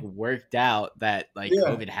just like worked out that like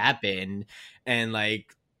COVID happened, and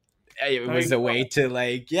like it was a way to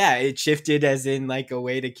like it shifted as in like a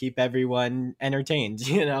way to keep everyone entertained,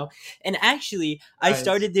 you know. And actually I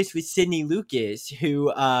started this with Sydney Lucas,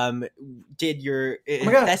 who did your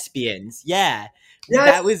Thespians.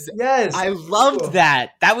 That was I loved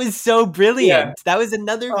that. That was so brilliant. That was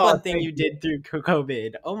another fun thing you did through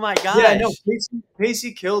COVID. Oh my gosh. Yeah, no,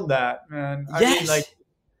 Pacey killed that, man. I mean, like,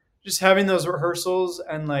 just having those rehearsals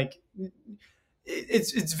and like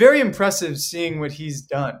it's very impressive seeing what he's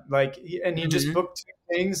done. Like he just booked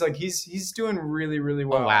 2 things. Like he's doing really, really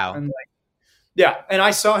well. Oh, wow. And like, and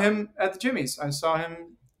I saw him at the Jimmy's. I saw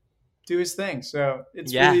him do his thing. So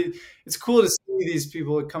it's really, it's cool to see these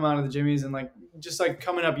people come out of the Jimmy's and like just like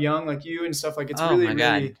coming up young like you and stuff. Like it's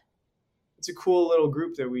really it's a cool little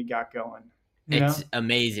group that we got going. It's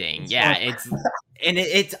amazing.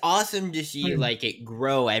 It's awesome to see like it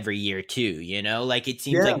grow every year too, you know, like it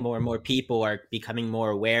seems like more and more people are becoming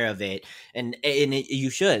more aware of it, and you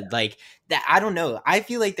should like that. I don't know. I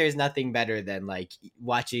feel like there's nothing better than like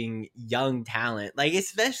watching young talent, like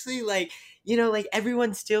especially like, you know, like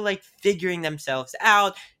everyone's still like figuring themselves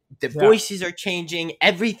out. The voices are changing,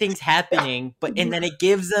 everything's happening, and then it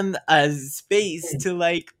gives them a space to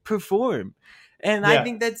like perform. And I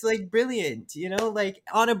think that's like brilliant, you know, like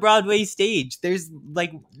on a Broadway stage, there's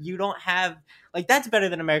like, you don't have like, that's better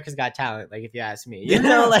than America's Got Talent. Like, if you ask me, you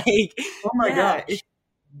know, like, oh my gosh,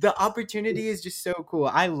 the opportunity is just so cool.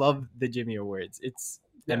 I love the Jimmy Awards. It's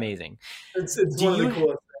amazing. It's one of the coolest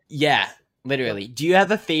things. Yeah, literally. Do you have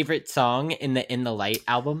a favorite song in the Light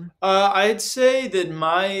album? I'd say that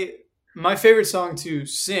my favorite song to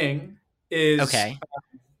sing is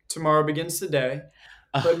Tomorrow Begins Today.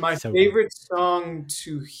 But my favorite song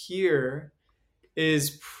to hear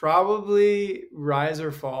is probably Rise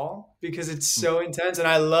or Fall, because it's so intense. And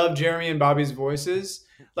I love Jeremy and Bobby's voices.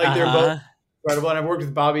 Like they're both incredible. And I've worked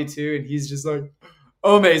with Bobby too. And he's just like,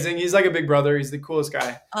 amazing. He's like a big brother. He's the coolest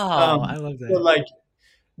guy. I love that. But like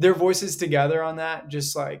their voices together on that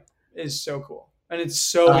just like is so cool. And it's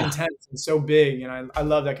so intense and so big. And I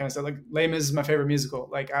love that kind of stuff. Like Les Mis is my favorite musical.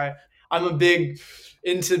 Like I'm a big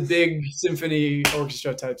into big symphony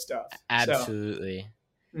orchestra type stuff. Absolutely.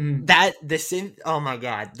 Oh my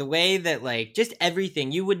God, the way that like just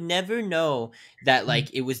everything, you would never know that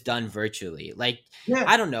like it was done virtually. Like,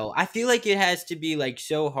 I don't know. I feel like it has to be like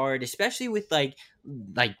so hard, especially with like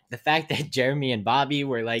the fact that Jeremy and Bobby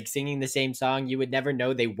were like singing the same song. You would never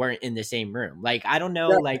know they weren't in the same room. Like, I don't know,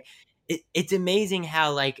 like it's amazing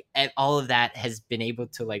how like all of that has been able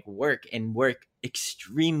to like work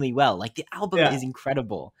extremely well. Like the album is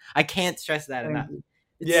incredible. I can't stress that enough.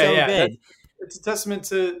 It's so good. It's a testament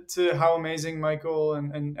to how amazing Michael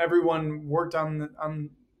and everyone worked on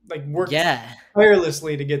worked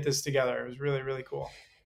tirelessly to get this together. It was really, really cool.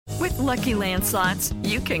 With Lucky Land Slots,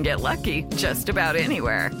 you can get lucky just about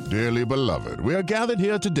anywhere. Dearly beloved, we are gathered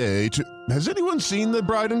here today to... Has anyone seen the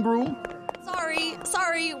bride and groom?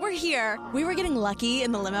 Sorry, we're here. We were getting lucky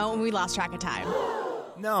in the limo and we lost track of time.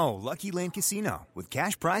 No, Lucky Land Casino, with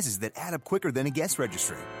cash prizes that add up quicker than a guest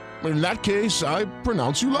registry. In that case, I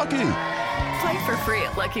pronounce you lucky. Play for free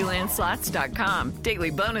at LuckyLandSlots.com.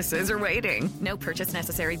 Daily bonuses are waiting. No purchase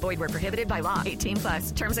necessary. Void where prohibited by law.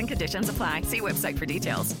 18+. Terms and conditions apply. See website for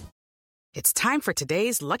details. It's time for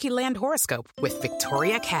today's Lucky Land horoscope with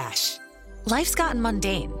Victoria Cash. Life's gotten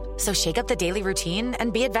mundane, so shake up the daily routine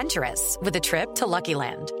and be adventurous with a trip to Lucky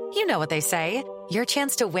Land. You know what they say. Your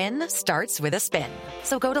chance to win starts with a spin.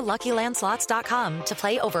 So go to LuckyLandSlots.com to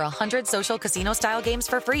play over 100 social casino-style games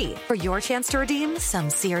for free for your chance to redeem some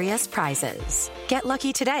serious prizes. Get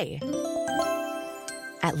lucky today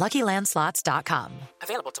at LuckyLandSlots.com.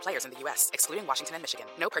 Available to players in the U.S., excluding Washington and Michigan.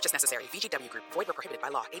 No purchase necessary. VGW Group. Void where prohibited by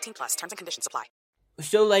law. 18+. Terms and conditions apply.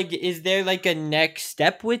 So, like, is there, like, a next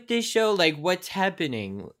step with this show? Like, what's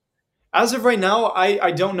happening? As of right now,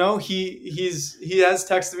 I don't know. He has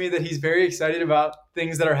texted me that he's very excited about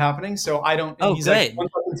things that are happening. So I don't. Oh, he's good. Like,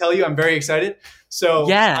 I can tell you, I'm very excited. So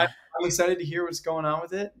yeah, I'm excited to hear what's going on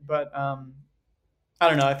with it. But I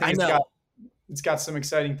don't know. I think it's got some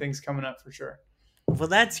exciting things coming up for sure. Well,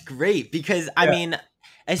 that's great because I mean,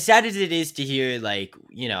 as sad as it is to hear, like,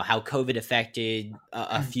 you know, how COVID affected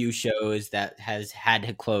a few shows that has had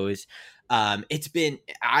to close. It's been,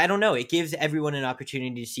 I don't know, it gives everyone an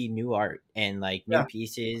opportunity to see new art and like new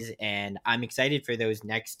pieces. And I'm excited for those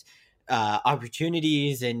next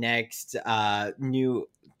opportunities and next new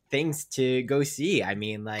things to go see. I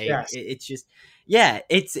mean, like, it's just,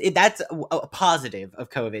 that's a positive of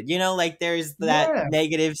COVID, you know, like there's that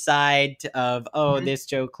negative side of, this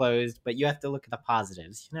show closed, but you have to look at the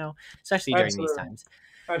positives, you know, especially during these times.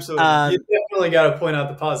 Absolutely. You definitely got to point out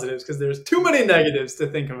the positives because there's too many negatives to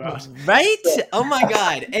think about. Right? Oh my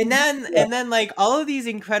God. And then like all of these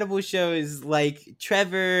incredible shows like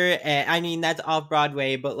Trevor, and I mean, that's off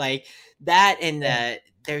Broadway, but like that and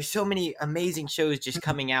there's so many amazing shows just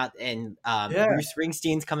coming out, and Bruce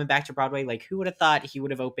Springsteen's coming back to Broadway. Like, who would have thought he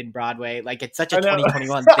would have opened Broadway? Like, it's such a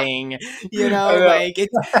 2021 thing, you know? Like,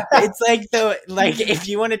 it's like if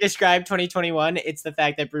you want to describe 2021, it's the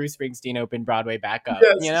fact that Bruce Springsteen opened Broadway back up.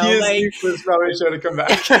 Yes, you know, he is like the first Broadway show to come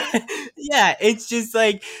back. it's just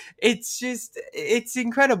like it's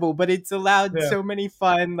incredible, but it's allowed so many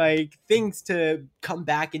fun like things to come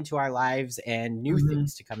back into our lives and new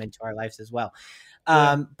things to come into our lives as well.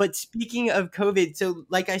 But speaking of COVID, so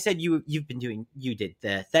like I said, you did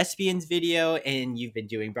the Thespians video and you've been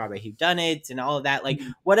doing Broadway Whodunits and all of that. Like,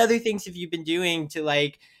 what other things have you been doing to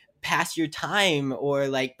like pass your time, or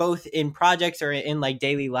like both in projects or in like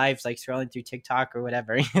daily lives, like scrolling through TikTok or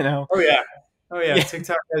whatever, you know? Oh yeah.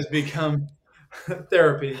 TikTok has become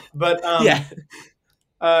therapy, but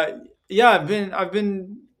I've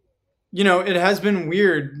been. You know, it has been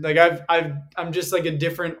weird. Like I'm just like a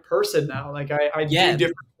different person now. Like I do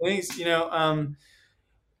different things, you know.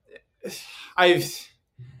 I've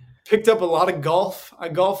picked up a lot of golf. I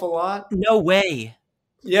golf a lot. No way.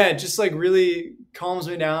 Yeah. It just like really calms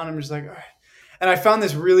me down. I'm just like, all right. And I found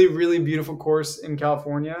this really, really beautiful course in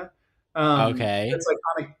California. It's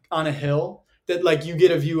like on a hill that like you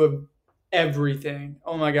get a view of everything.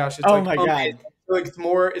 Oh my gosh. It's my God. Like it's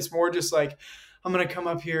more just like, I'm going to come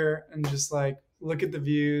up here and just like look at the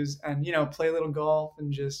views and, you know, play a little golf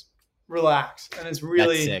and just relax. And it's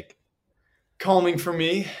really calming for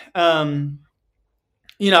me.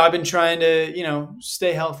 You know, I've been trying to, you know,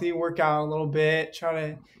 stay healthy, work out a little bit, try to,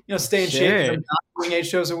 you know, stay in shape. I'm not doing 8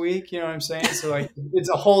 shows a week. You know what I'm saying? So like, it's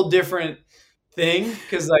a whole different thing.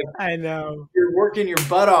 Cause like, I know you're working your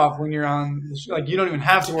butt off when you're on, like, you don't even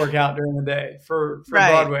have to work out during the day for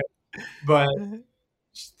Broadway, but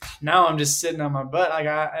now I'm just sitting on my butt. Like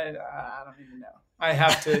I don't even know. I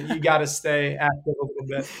have to. You got to stay active a little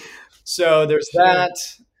bit. So there's that.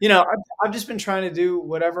 You know, I've just been trying to do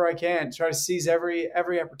whatever I can, try to seize every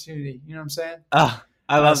opportunity. You know what I'm saying? Oh,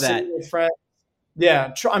 I love that. With friends.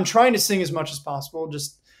 Yeah, I'm trying to sing as much as possible,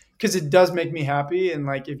 just because it does make me happy. And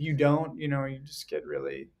like, if you don't, you know, you just get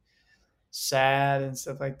really sad and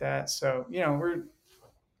stuff like that. So you know,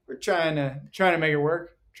 we're trying to make it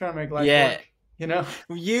work, trying to make life work. You know,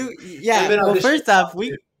 well, first off,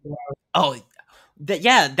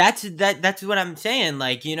 that's what I'm saying.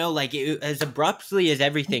 Like, you know, like as abruptly as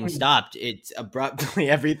everything stopped, it's abruptly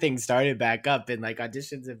everything started back up, and like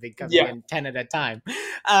auditions have been coming in 10 at a time,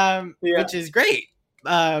 which is great.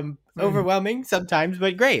 Overwhelming sometimes,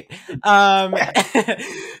 but great.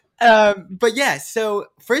 But yeah, so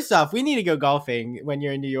first off, we need to go golfing when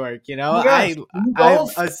you're in New York. You know, I'm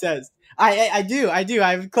obsessed. I do.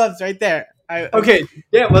 I have clubs right there. Okay,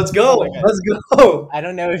 yeah, let's go. Let's go. I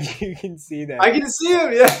don't know if you can see that. I can see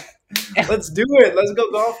him. Yeah, let's do it. Let's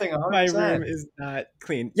go golfing. 100%. My room is not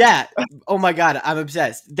clean. Yeah. Oh my god, I'm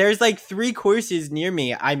obsessed. There's like 3 courses near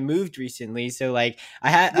me. I moved recently, so like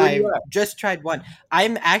I just tried one.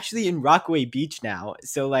 I'm actually in Rockaway Beach now,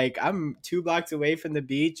 so like I'm 2 blocks away from the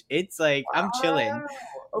beach. It's like I'm chilling.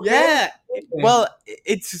 Okay. Yeah. Well,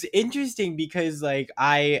 it's interesting because like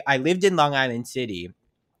I lived in Long Island City.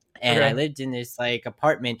 And I lived in this like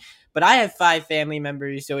apartment, but I have 5 family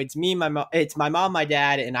members. So it's me, it's my mom, my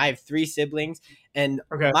dad, and I have 3 siblings. And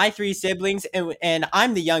my 3 siblings, and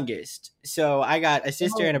I'm the youngest. So I got a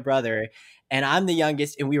sister and a brother, and I'm the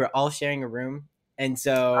youngest, and we were all sharing a room. And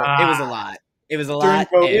so it was a lot. It was a lot.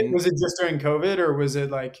 Was it just during COVID, or was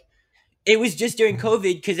it like? It was just during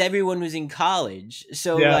COVID because everyone was in college.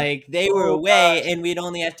 So like they were away and we'd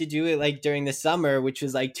only have to do it like during the summer, which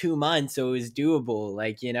was like 2 months. So it was doable,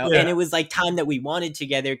 like, you know, and it was like time that we wanted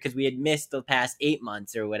together because we had missed the past 8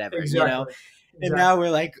 months or whatever, you know, and now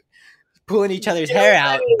we're like pulling each other's hair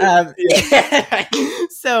out.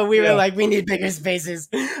 So we were like, we need bigger spaces.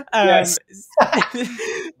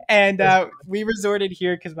 And we resorted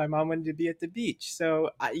here because my mom wanted to be at the beach.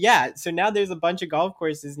 So so now there's a bunch of golf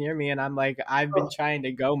courses near me, and I'm like, I've been trying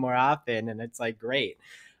to go more often, and it's like great.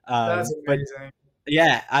 That's amazing. But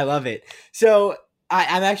yeah, I love it. So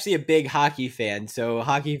I'm actually a big hockey fan. So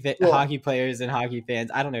hockey players and hockey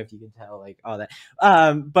fans. I don't know if you can tell like all that.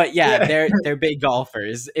 But yeah, they're big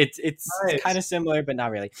golfers. It's nice. Kind of similar, but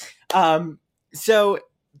not really. So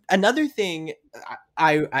another thing,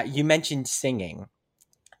 you mentioned singing.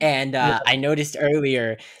 And I noticed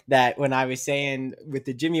earlier that when I was saying with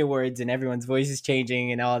the Jimmy Awards and everyone's voice is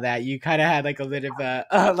changing and all that, you kind of had like a little bit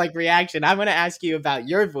of like reaction. I'm going to ask you about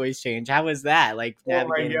your voice change. How was that? Like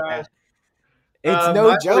navigating that? It's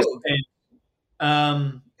no joke.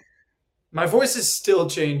 My voice is still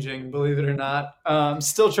changing, believe it or not. I'm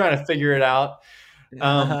still trying to figure it out.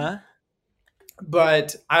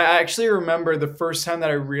 But I actually remember the first time that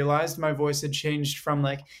I realized my voice had changed from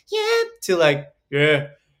like, yeah, to like, yeah.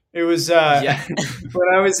 It was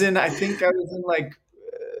when I was in, I think I was in like,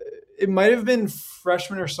 it might have been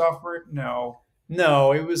freshman or sophomore.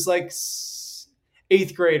 No, it was like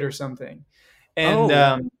 8th grade or something.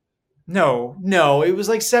 And no, it was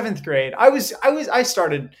like 7th grade. I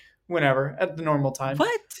started whenever at the normal time.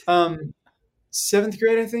 What? 7th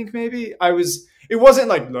grade, I think maybe. It wasn't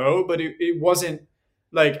like low, but it wasn't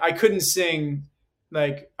like I couldn't sing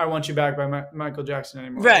like "I Want You Back" by Michael Jackson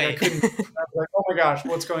anymore. Right. Like, I couldn't. I was like, oh my gosh,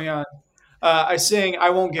 what's going on? I sang "I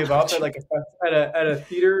Won't Give Up" at like at a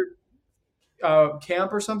theater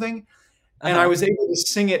camp or something, and I was able to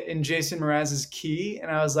sing it in Jason Mraz's key,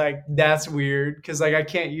 and I was like, that's weird because like I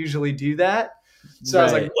can't usually do that. So I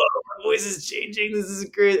was like, whoa, my voice is changing. This is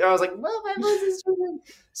great. I was like, whoa, my voice is changing.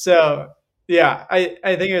 So yeah, I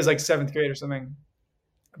think it was like 7th grade or something.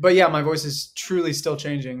 But yeah, my voice is truly still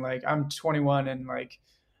changing. Like I'm 21 and like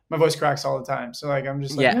my voice cracks all the time. So like I'm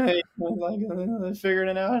just like, hey, I'm like figuring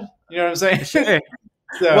it out. You know what I'm saying? Sure.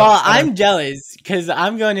 So, well, I'm jealous because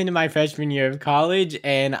I'm going into my freshman year of college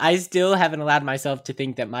and I still haven't allowed myself to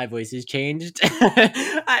think that my voice has changed.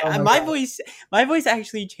 My voice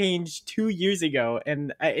actually changed 2 years ago,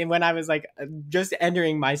 and when I was like just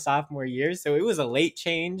entering my sophomore year, so it was a late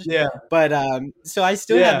change. Yeah. But so I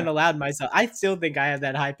still haven't allowed myself. I still think I have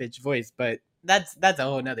that high pitched voice, but that's a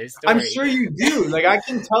whole nother story. I'm sure you do. Like I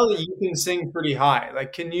can tell that you can sing pretty high.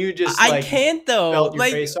 Like, can you just? Like, I can't though. Melt your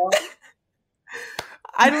face off?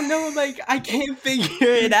 I don't know, like, I can't figure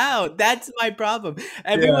it out. That's my problem.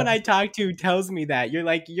 Everyone I talk to tells me that. You're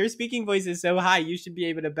like, your speaking voice is so high, you should be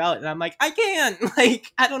able to belt. And I'm like, I can't.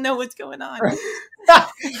 Like, I don't know what's going on.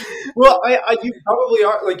 Well, you probably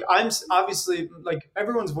are. Like, I'm obviously, like,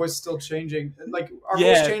 everyone's voice is still changing. Like, our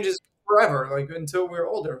voice changes forever, like, until we're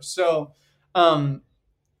older. So,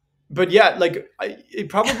 but yeah, like, it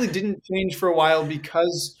probably didn't change for a while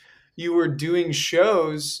because you were doing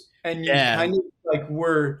shows and you kind of, like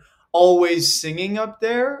were always singing up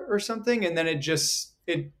there or something, and then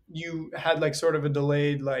you had like sort of a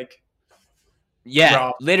delayed like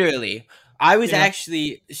drop. Literally. I was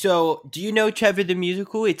actually so do you know Trevor the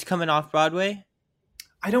Musical? It's coming off Broadway.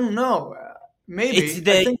 I don't know. Maybe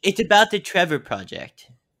it's about the Trevor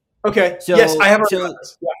Project. Okay. So, yes, I have heard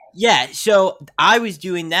this. Yeah, so I was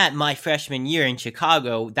doing that my freshman year in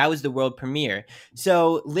Chicago. That was the world premiere.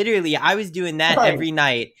 So literally I was doing that every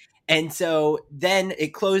night. And so then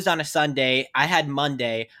it closed on a Sunday. I had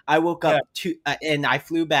Monday. I woke up and I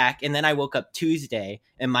flew back, and then I woke up Tuesday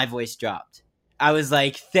and my voice dropped. I was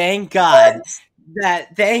like, thank God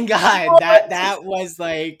that was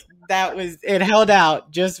like, it held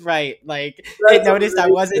out just right. Like it noticed I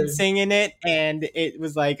wasn't singing it, and it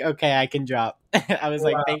was like, okay, I can drop. I was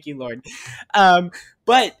like, thank you, Lord.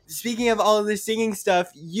 But speaking of all of the singing stuff,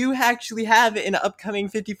 you actually have an upcoming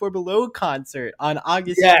 54 Below concert on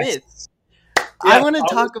August 5th. I want to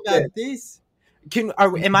talk about this. Are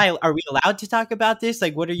we allowed to talk about this?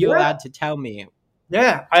 Like, what are you allowed to tell me?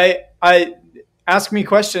 Yeah, I ask me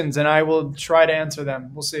questions and I will try to answer them.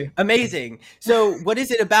 We'll see. Amazing. So what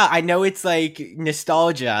is it about? I know it's like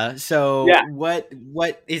nostalgia. So what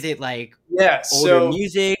is it like? Yeah. Older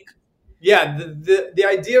music? Yeah. The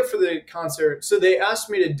idea for the concert. So they asked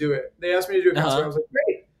me to do it. They asked me to do a concert. I was like,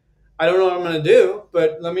 great. I don't know what I'm going to do,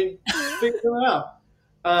 but let me figure it out.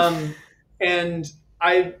 And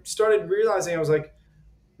I started realizing, I was like,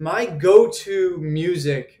 my go-to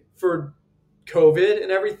music for COVID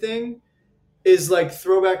and everything is like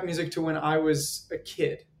throwback music to when I was a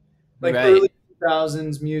kid, like early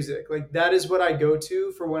 2000s music. Like that is what I go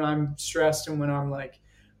to for when I'm stressed and when I'm like,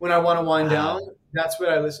 when I want to wind down. That's what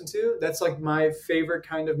I listen to. That's like my favorite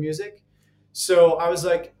kind of music. So I was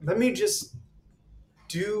like, let me just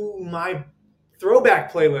do my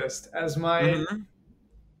throwback playlist as my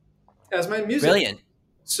music. Brilliant.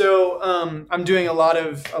 So I'm doing a lot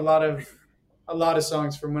of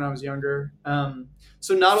songs from when I was younger.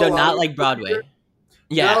 So not like Broadway.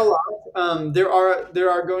 Yeah. Not a lot. There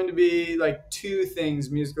are going to be like 2 things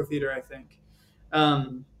musical theater, I think,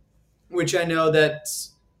 which I know that,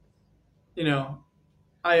 you know,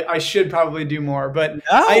 I should probably do more, but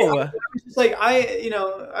I was just like,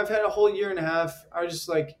 I've had a whole year and a half. I was just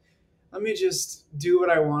like, let me just do what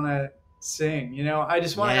I want to sing. You know, I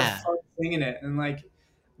just want to have fun singing it. And like,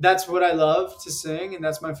 that's what I love to sing. And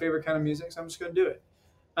that's my favorite kind of music. So I'm just going to do it.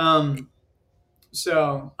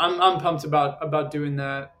 So I'm pumped about doing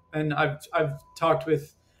that. And I have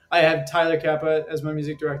Tyler Kappa as my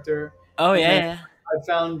music director. Oh yeah. I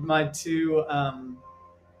found my 2,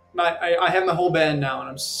 I have my whole band now and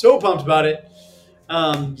I'm so pumped about it.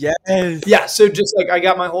 Yes. Yeah. So just like, I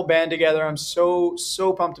got my whole band together. I'm so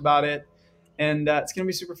pumped about it. And it's going to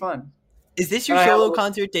be super fun. Is this your solo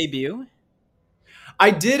concert debut?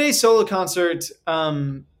 I did a solo concert,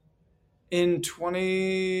 in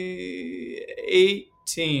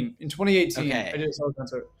 2018. In 2018, I did a solo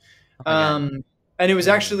concert. And it was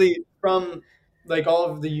actually from like all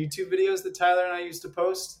of the YouTube videos that Tyler and I used to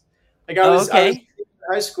post. Like I was in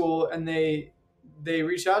high school and they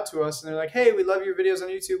reached out to us and they're like, hey, we love your videos on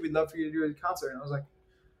YouTube. We'd love for you to do a concert. And I was like,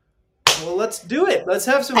 well, let's do it. Let's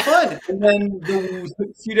have some fun. And then a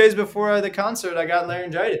few days before the concert, I got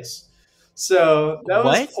laryngitis. So that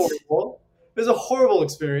was horrible. It was a horrible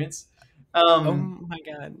experience. Oh my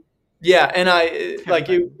God. Yeah. And it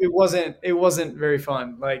wasn't very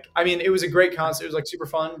fun. Like, I mean, it was a great concert. It was like super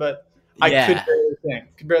fun, but I could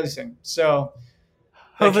barely sing. So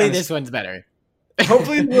hopefully this one's better.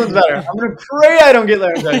 Hopefully this one's better. I'm going to pray I don't get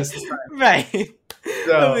laryngitis this time. Right.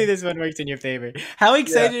 So, hopefully this one works in your favor. How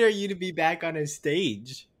excited are you to be back on a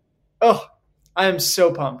stage? Oh, I am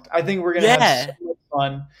so pumped. I think we're going to have so much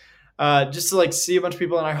fun. Just to like see a bunch of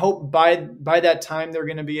people, and I hope by that time they're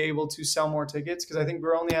going to be able to sell more tickets because I think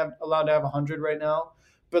we're only allowed to have 100 right now,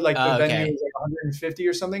 but like the venue is like 150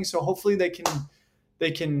 or something. So hopefully they can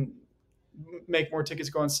make more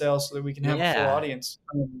tickets go on sale so that we can have a full audience.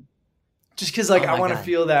 Just because like I want to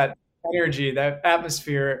feel that energy, that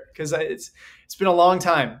atmosphere, because it's been a long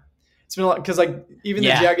time. It's been a lot because like even the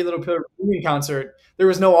Jagged Little Pill reunion concert, there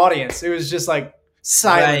was no audience. It was just like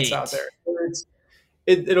silence out there.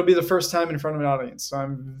 It'll be the first time in front of an audience, so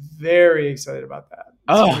I'm very excited about that.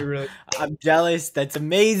 I'm jealous. That's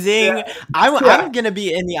amazing. Yeah. I'm gonna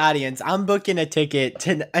be in the audience. I'm booking a ticket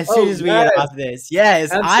as soon as we get off this.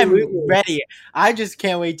 Yes, absolutely. I'm ready. I just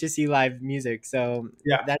can't wait to see live music. So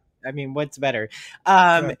what's better?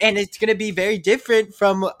 And it's gonna be very different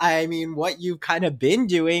from what you've kind of been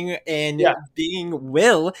doing and being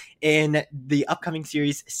Will in the upcoming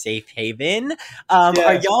series Safe Haven.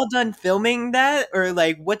 Are y'all done filming that, or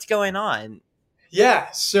like what's going on?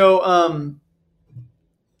 Yeah. So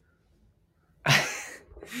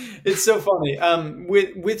it's so funny.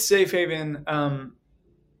 With Safe Haven,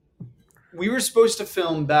 we were supposed to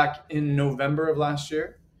film back in November of last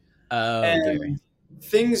year.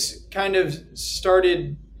 Things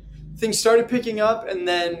started picking up, and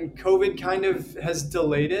then COVID kind of has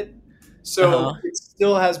delayed it. So it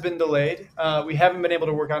still has been delayed. We haven't been able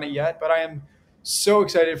to work on it yet, but I am so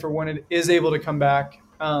excited for when it is able to come back.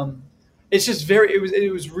 It's just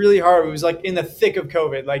it was really hard. It was like in the thick of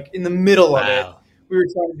COVID, like in the middle of it, we were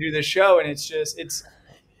trying to do this show, and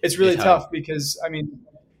it's really tough because, I mean,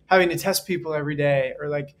 having to test people every day, or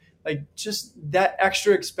like just that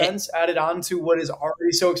extra expense added on to what is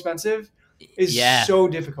already so expensive is so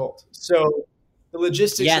difficult. So the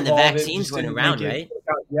logistics, and the vaccines went around, right?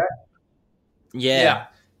 Yeah.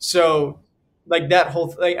 So like that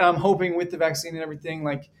whole, like, I'm hoping with the vaccine and everything,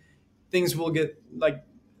 like things will get, like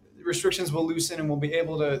restrictions will loosen and we'll be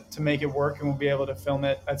able to make it work, and we'll be able to film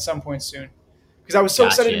it at some point soon. Because I was so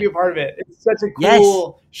excited to be a part of it. It's such a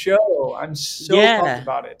cool show. I'm so pumped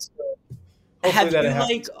about it. So have you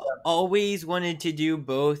like always wanted to do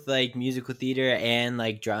both like musical theater and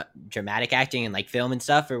like dramatic acting and like film and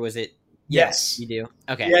stuff, or was it? Yes, you do.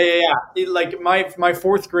 Okay. Yeah. Like my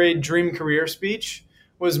fourth grade dream career speech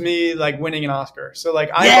was me like winning an Oscar. So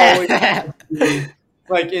like I always wanted to be,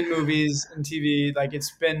 like in movies and TV, like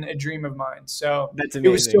it's been a dream of mine. So it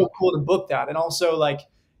was so cool to book that, and also like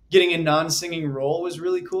getting a non-singing role was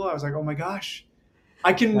really cool. I was like, oh my gosh,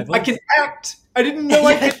 I can act. I didn't know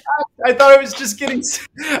I could act. I thought I was just getting.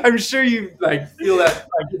 I'm sure you like feel that.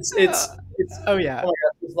 Like it's. Oh yeah. Oh my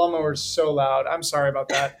gosh, this lawnmower is so loud. I'm sorry about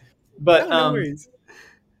that. But no worries.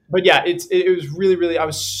 But yeah, it was really, really. I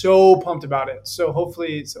was so pumped about it. So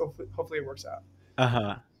hopefully it works out.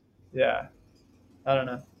 Yeah. I don't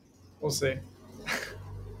know. We'll see.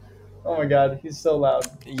 Oh my God, he's so loud.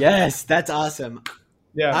 Yes, that's awesome.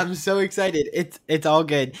 Yeah, I'm so excited. It's all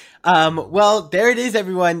good. Well, there it is,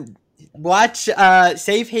 everyone. Watch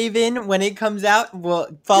Safe Haven when it comes out. We'll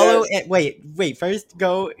follow it. Wait. First,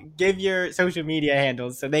 go give your social media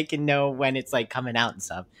handles so they can know when it's like coming out and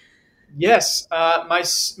stuff. Yes, my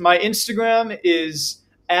Instagram is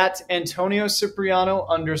at Antonio Cipriano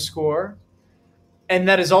 _, and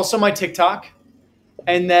that is also my TikTok.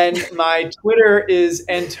 And then my Twitter is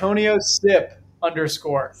Antonio Sip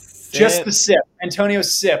 _. Just the Sip. Antonio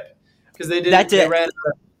Sip. Because they ran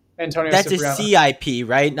Antonio That's Cipriano. a CIP,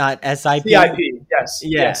 right? Not SIP? CIP, yes.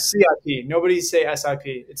 Yeah. Yes, CIP. Nobody say SIP.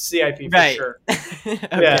 It's CIP for sure.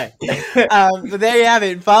 Okay. But there you have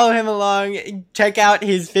it. Follow him along. Check out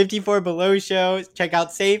his 54 Below show. Check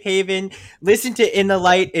out Safe Haven. Listen to In the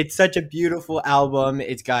Light. It's such a beautiful album.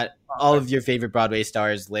 It's got all of your favorite Broadway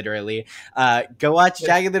stars, literally. Go watch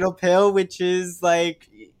Jagged Little Pill, which is like,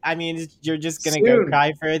 I mean, you're just going to go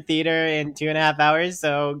cry for a theater in 2.5 hours,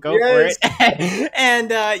 so go for it. And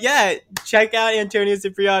check out Antonio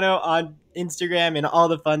Cipriano on Instagram and all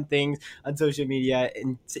the fun things on social media.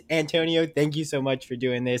 And Antonio, thank you so much for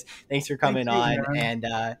doing this. Thanks for coming on. Man.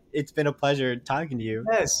 And it's been a pleasure talking to you.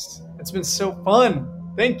 Yes, it's been so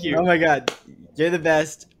fun. Thank you. Oh my God. You're the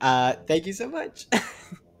best. Thank you so much.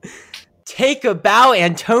 Take a bow,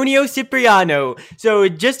 Antonio Cipriano. So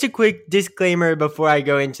just a quick disclaimer before I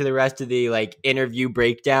go into the rest of the interview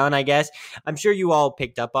breakdown, I guess. I'm sure you all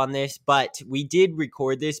picked up on this, but we did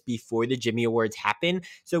record this before the Jimmy Awards happened.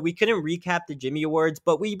 So we couldn't recap the Jimmy Awards,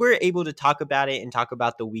 but we were able to talk about it and talk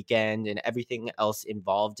about the weekend and everything else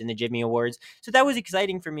involved in the Jimmy Awards. So that was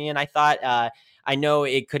exciting for me. And I thought, I know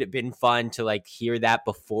it could have been fun to hear that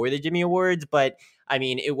before the Jimmy Awards, but I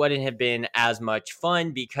mean, it wouldn't have been as much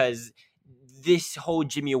fun because this whole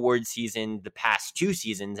Jimmy Awards season, the past 2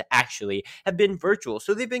 seasons actually have been virtual.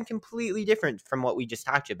 So they've been completely different from what we just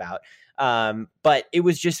talked about. But it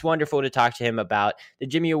was just wonderful to talk to him about the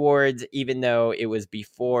Jimmy Awards, even though it was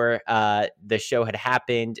before the show had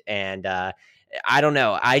happened. And I don't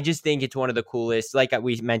know. I just think it's one of the coolest, like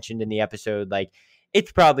we mentioned in the episode,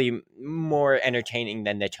 it's probably more entertaining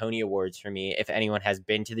than the Tony Awards for me. If anyone has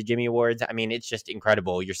been to the Jimmy Awards, I mean, it's just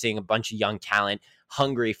incredible. You're seeing a bunch of young talent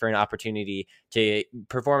hungry for an opportunity to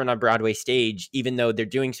perform on a Broadway stage, even though they're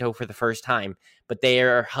doing so for the first time, but they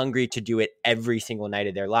are hungry to do it every single night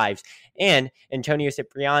of their lives. And Antonio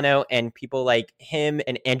Cipriano and people like him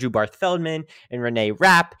and Andrew Barth Feldman and Renee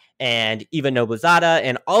Rapp and Eva Noblezada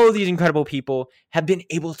and all of these incredible people have been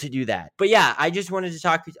able to do that. But yeah, I just wanted to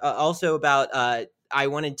talk also about I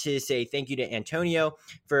wanted to say thank you to Antonio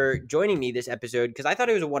for joining me this episode because I thought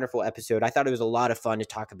it was a wonderful episode. I thought it was a lot of fun to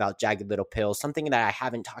talk about Jagged Little Pill, something that I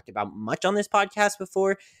haven't talked about much on this podcast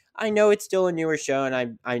before. I know it's still a newer show,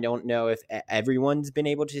 and I don't know if everyone's been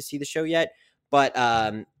able to see the show yet, but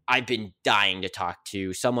I've been dying to talk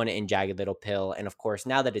to someone in Jagged Little Pill, and of course,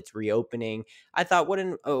 now that it's reopening, I thought what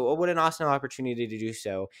an awesome opportunity to do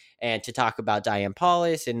so, and to talk about Diane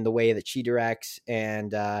Paulus and the way that she directs,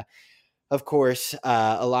 and of course,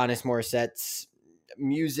 Alanis Morissette's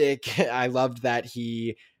music. I loved that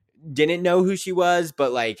he didn't know who she was,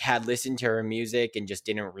 but had listened to her music and just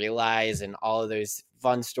didn't realize, and all of those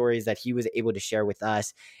fun stories that he was able to share with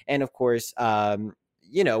us. And of course,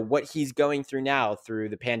 you know, what he's going through now through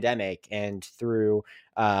the pandemic and through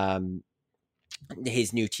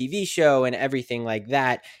his new TV show and everything like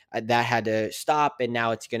that, that had to stop. And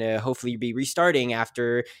now it's going to hopefully be restarting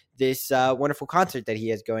after this wonderful concert that he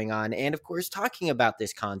has going on. And of course, talking about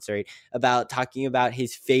this concert, talking about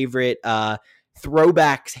his favorite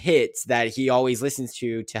throwbacks hits that he always listens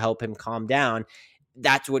to help him calm down.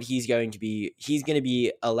 That's what he's going to be. He's going to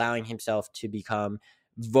be allowing himself to become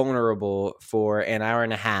vulnerable for an hour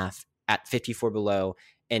and a half at 54 Below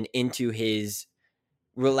and into his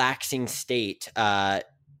relaxing state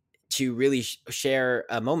to really share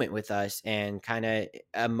a moment with us and kind of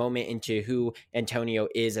a moment into who Antonio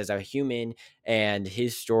is as a human and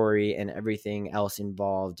his story and everything else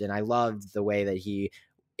involved. And I loved the way that he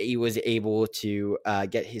was able to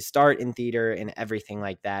get his start in theater and everything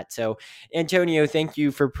like that. So Antonio, thank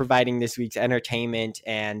you for providing this week's entertainment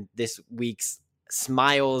and this week's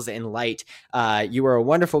smiles and light. You were a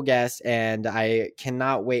wonderful guest and I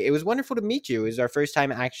cannot wait. It was wonderful to meet you. It was our first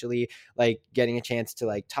time actually like getting a chance to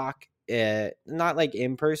like talk, not like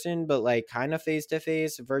in person, but like kind of face to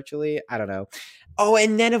face virtually. I don't know. Oh,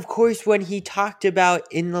 and then of course, when he talked about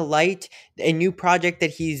In the Light, a new project that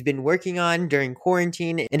he's been working on during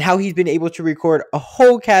quarantine and how he's been able to record a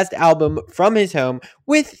whole cast album from his home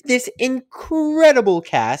with this incredible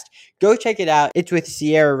cast. Go check it out. It's with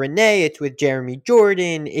Ciara Renee, it's with Jeremy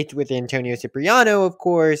Jordan, it's with Antonio Cipriano, of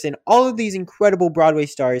course, and all of these incredible Broadway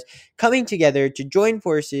stars coming together to join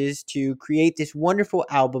forces to create this wonderful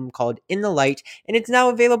album called In the Light. And it's now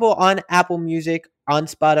available on Apple Music, on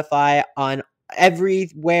Spotify, on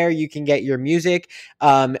everywhere you can get your music.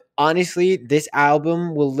 Honestly, this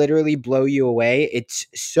album will literally blow you away. It's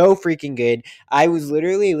so freaking good. I was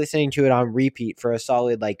literally listening to it on repeat for a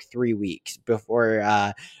solid like 3 weeks before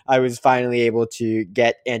I was finally able to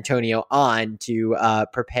get Antonio on to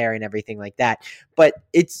prepare and everything like that. But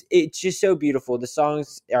it's just so beautiful. The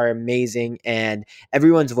songs are amazing and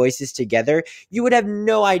everyone's voices together. You would have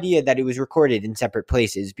no idea that it was recorded in separate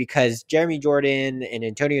places because Jeremy Jordan and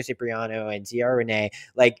Antonio Cipriano and Ciara Renee,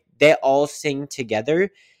 like they all sing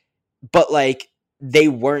together, but like they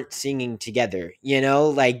weren't singing together, you know,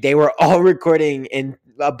 like they were all recording in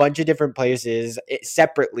a bunch of different places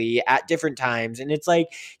separately at different times. And it's like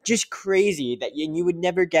just crazy that you would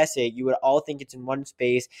never guess it. You would all think it's in one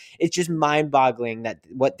space. It's just mind boggling that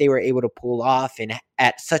what they were able to pull off and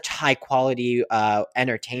at such high quality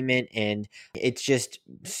entertainment. And it's just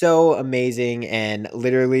so amazing. And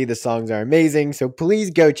literally the songs are amazing. So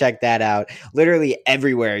please go check that out. Literally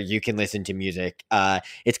everywhere you can listen to music.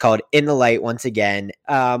 It's called In the Light once again.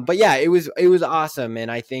 But yeah, it was awesome.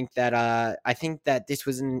 And I think that this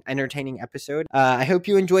was an entertaining episode. I hope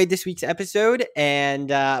you enjoyed this week's episode and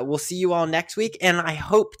we'll see you all next week. And I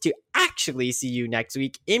hope to actually see you next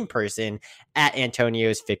week in person at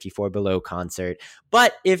Antonio's 54 Below concert.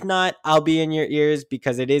 But if not, I'll be in your ears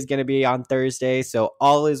because it is going to be on Thursday. So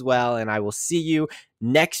all is well. And I will see you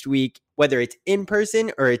next week, whether it's in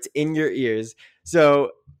person or it's in your ears.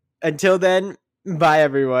 So until then, bye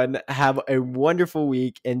everyone. Have a wonderful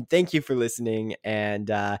week. And thank you for listening. And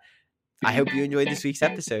I hope you enjoyed this week's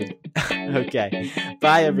episode. Okay.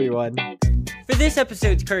 Bye everyone. For this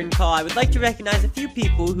episode's Curtain Call, I would like to recognize a few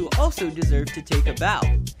people who also deserve to take a bow.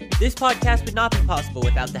 This podcast would not be possible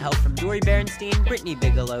without the help from Dory Berenstein, Brittany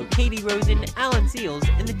Bigelow, Katie Rosen, Alan Seals,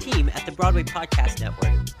 and the team at the Broadway Podcast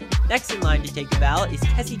Network. Next in line to take a bow is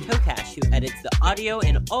Tessie Tokash, who edits the audio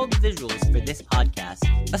and all the visuals for this podcast.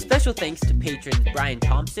 A special thanks to patrons Brian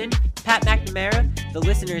Thompson, Pat McNamara, the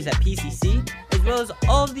listeners at PCC, as well as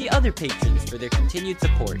all of the other patrons for their continued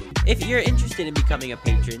support. If you're interested in becoming a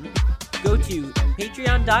patron, go to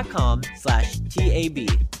patreon.com/TAB.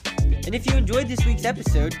 And if you enjoyed this week's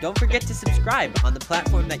episode, don't forget to subscribe on the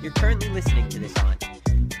platform that you're currently listening to this on.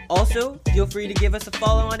 Also, feel free to give us a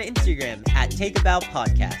follow on Instagram at Take A Bow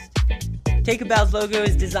Podcast. Take A Bow's logo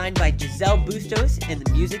is designed by Giselle Bustos, and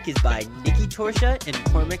the music is by Nikki Torsha and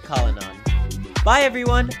Cormac Collinon. Bye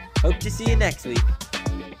everyone, hope to see you next week.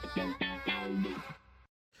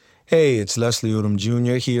 Hey, it's Leslie Odom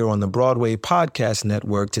Jr. here on the Broadway Podcast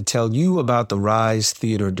Network to tell you about the Rise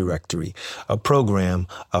Theater Directory, a program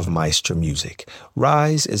of Maestra Music.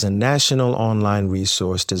 Rise is a national online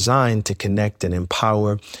resource designed to connect and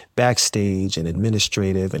empower backstage and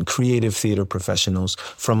administrative and creative theater professionals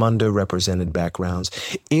from underrepresented backgrounds.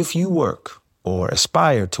 If you work or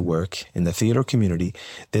aspire to work in the theater community,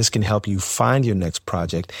 this can help you find your next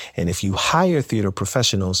project. And if you hire theater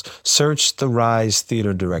professionals, search the Rise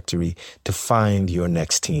Theater Directory to find your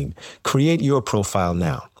next team. Create your profile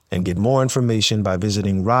now And get more information by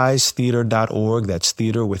visiting risetheater.org. That's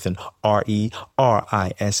theater with an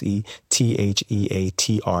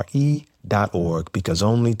RERISETHEATRE.org, because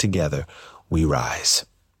only together we rise.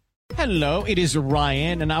 Hello, it is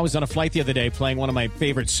Ryan, and I was on a flight the other day playing one of my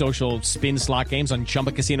favorite social spin slot games on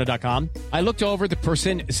ChumbaCasino.com. I looked over at the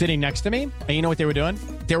person sitting next to me, and you know what they were doing?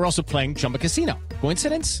 They were also playing Chumba Casino.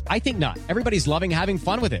 Coincidence? I think not. Everybody's loving having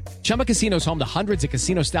fun with it. Chumba Casino is home to hundreds of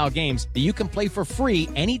casino-style games that you can play for free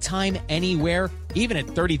anytime, anywhere, even at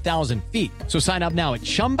 30,000 feet. So sign up now at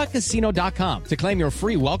ChumbaCasino.com to claim your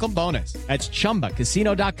free welcome bonus. That's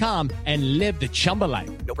ChumbaCasino.com and live the Chumba life.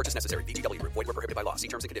 No purchase necessary. VGW Group. Void where prohibited by law. See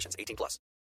terms and conditions. 18+.